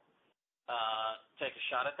will take a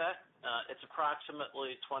shot at that. It's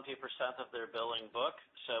approximately 20% of their billing book,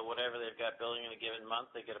 so whatever they've got billing in a given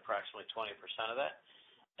month, they get approximately 20% of that.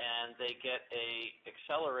 And they get a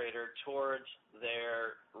accelerator towards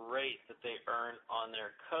their rate that they earn on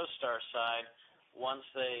their CoStar side once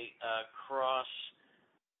they cross,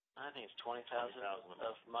 I think it's 20,000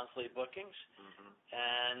 of monthly bookings. Mm-hmm.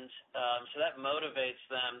 And so that motivates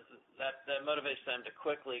them. That motivates them to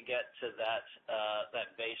quickly get to that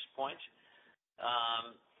base point. I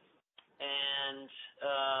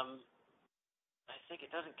think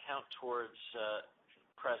it doesn't count towards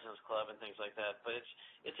President's Club and things like that, but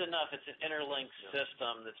it's enough. It's an interlinked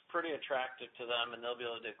system that's pretty attractive to them, and they'll be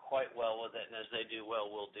able to do quite well with it. And as they do well,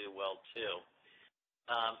 we'll do well too.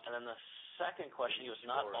 And then the second question he was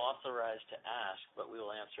not authorized to ask, but we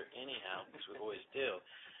will answer anyhow because we always do.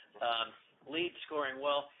 Lead scoring.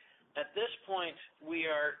 Well, at this point, we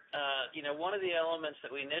are, one of the elements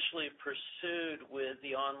that we initially pursued with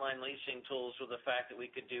the online leasing tools was the fact that we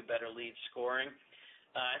could do better lead scoring.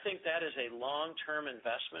 I think that is a long-term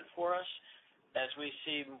investment for us. As we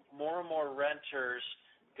see more and more renters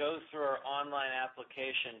go through our online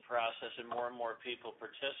application process and more people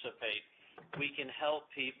participate, we can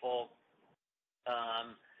help people.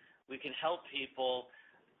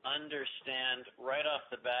 Understand right off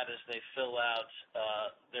the bat as they fill out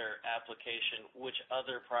their application which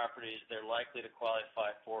other properties they're likely to qualify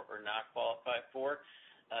for or not qualify for.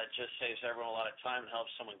 It just saves everyone a lot of time and helps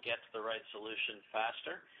someone get to the right solution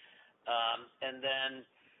faster. And then,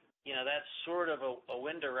 that's sort of a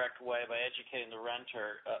indirect way by educating the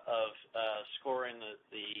renter of scoring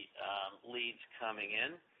the leads coming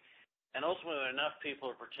in. And ultimately, when enough people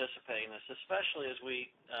are participating in this, especially as we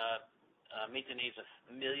meet the needs of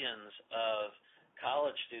millions of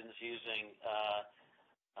college students using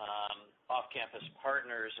off-campus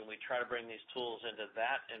partners, and we try to bring these tools into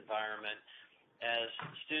that environment. As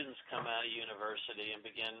students come out of university and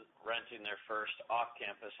begin renting their first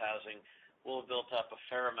off-campus housing, we'll have built up a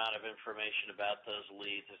fair amount of information about those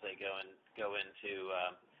leads as they go into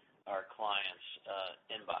our clients'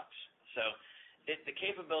 inbox. So the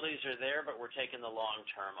capabilities are there, but we're taking the long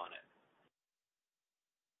term on it.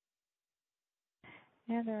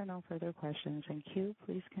 And there are no further questions in queue.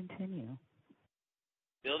 Please continue.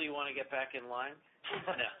 Bill, do you want to get back in line?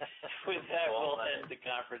 No. With that, we'll end the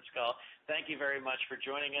conference call. Thank you very much for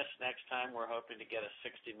joining us. Next time, we're hoping to get a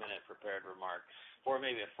 60-minute prepared remark, or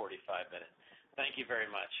maybe a 45-minute. Thank you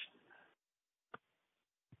very much.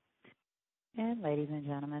 And ladies and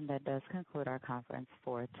gentlemen, that does conclude our conference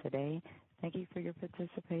for today. Thank you for your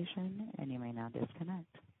participation, and you may now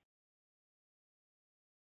disconnect.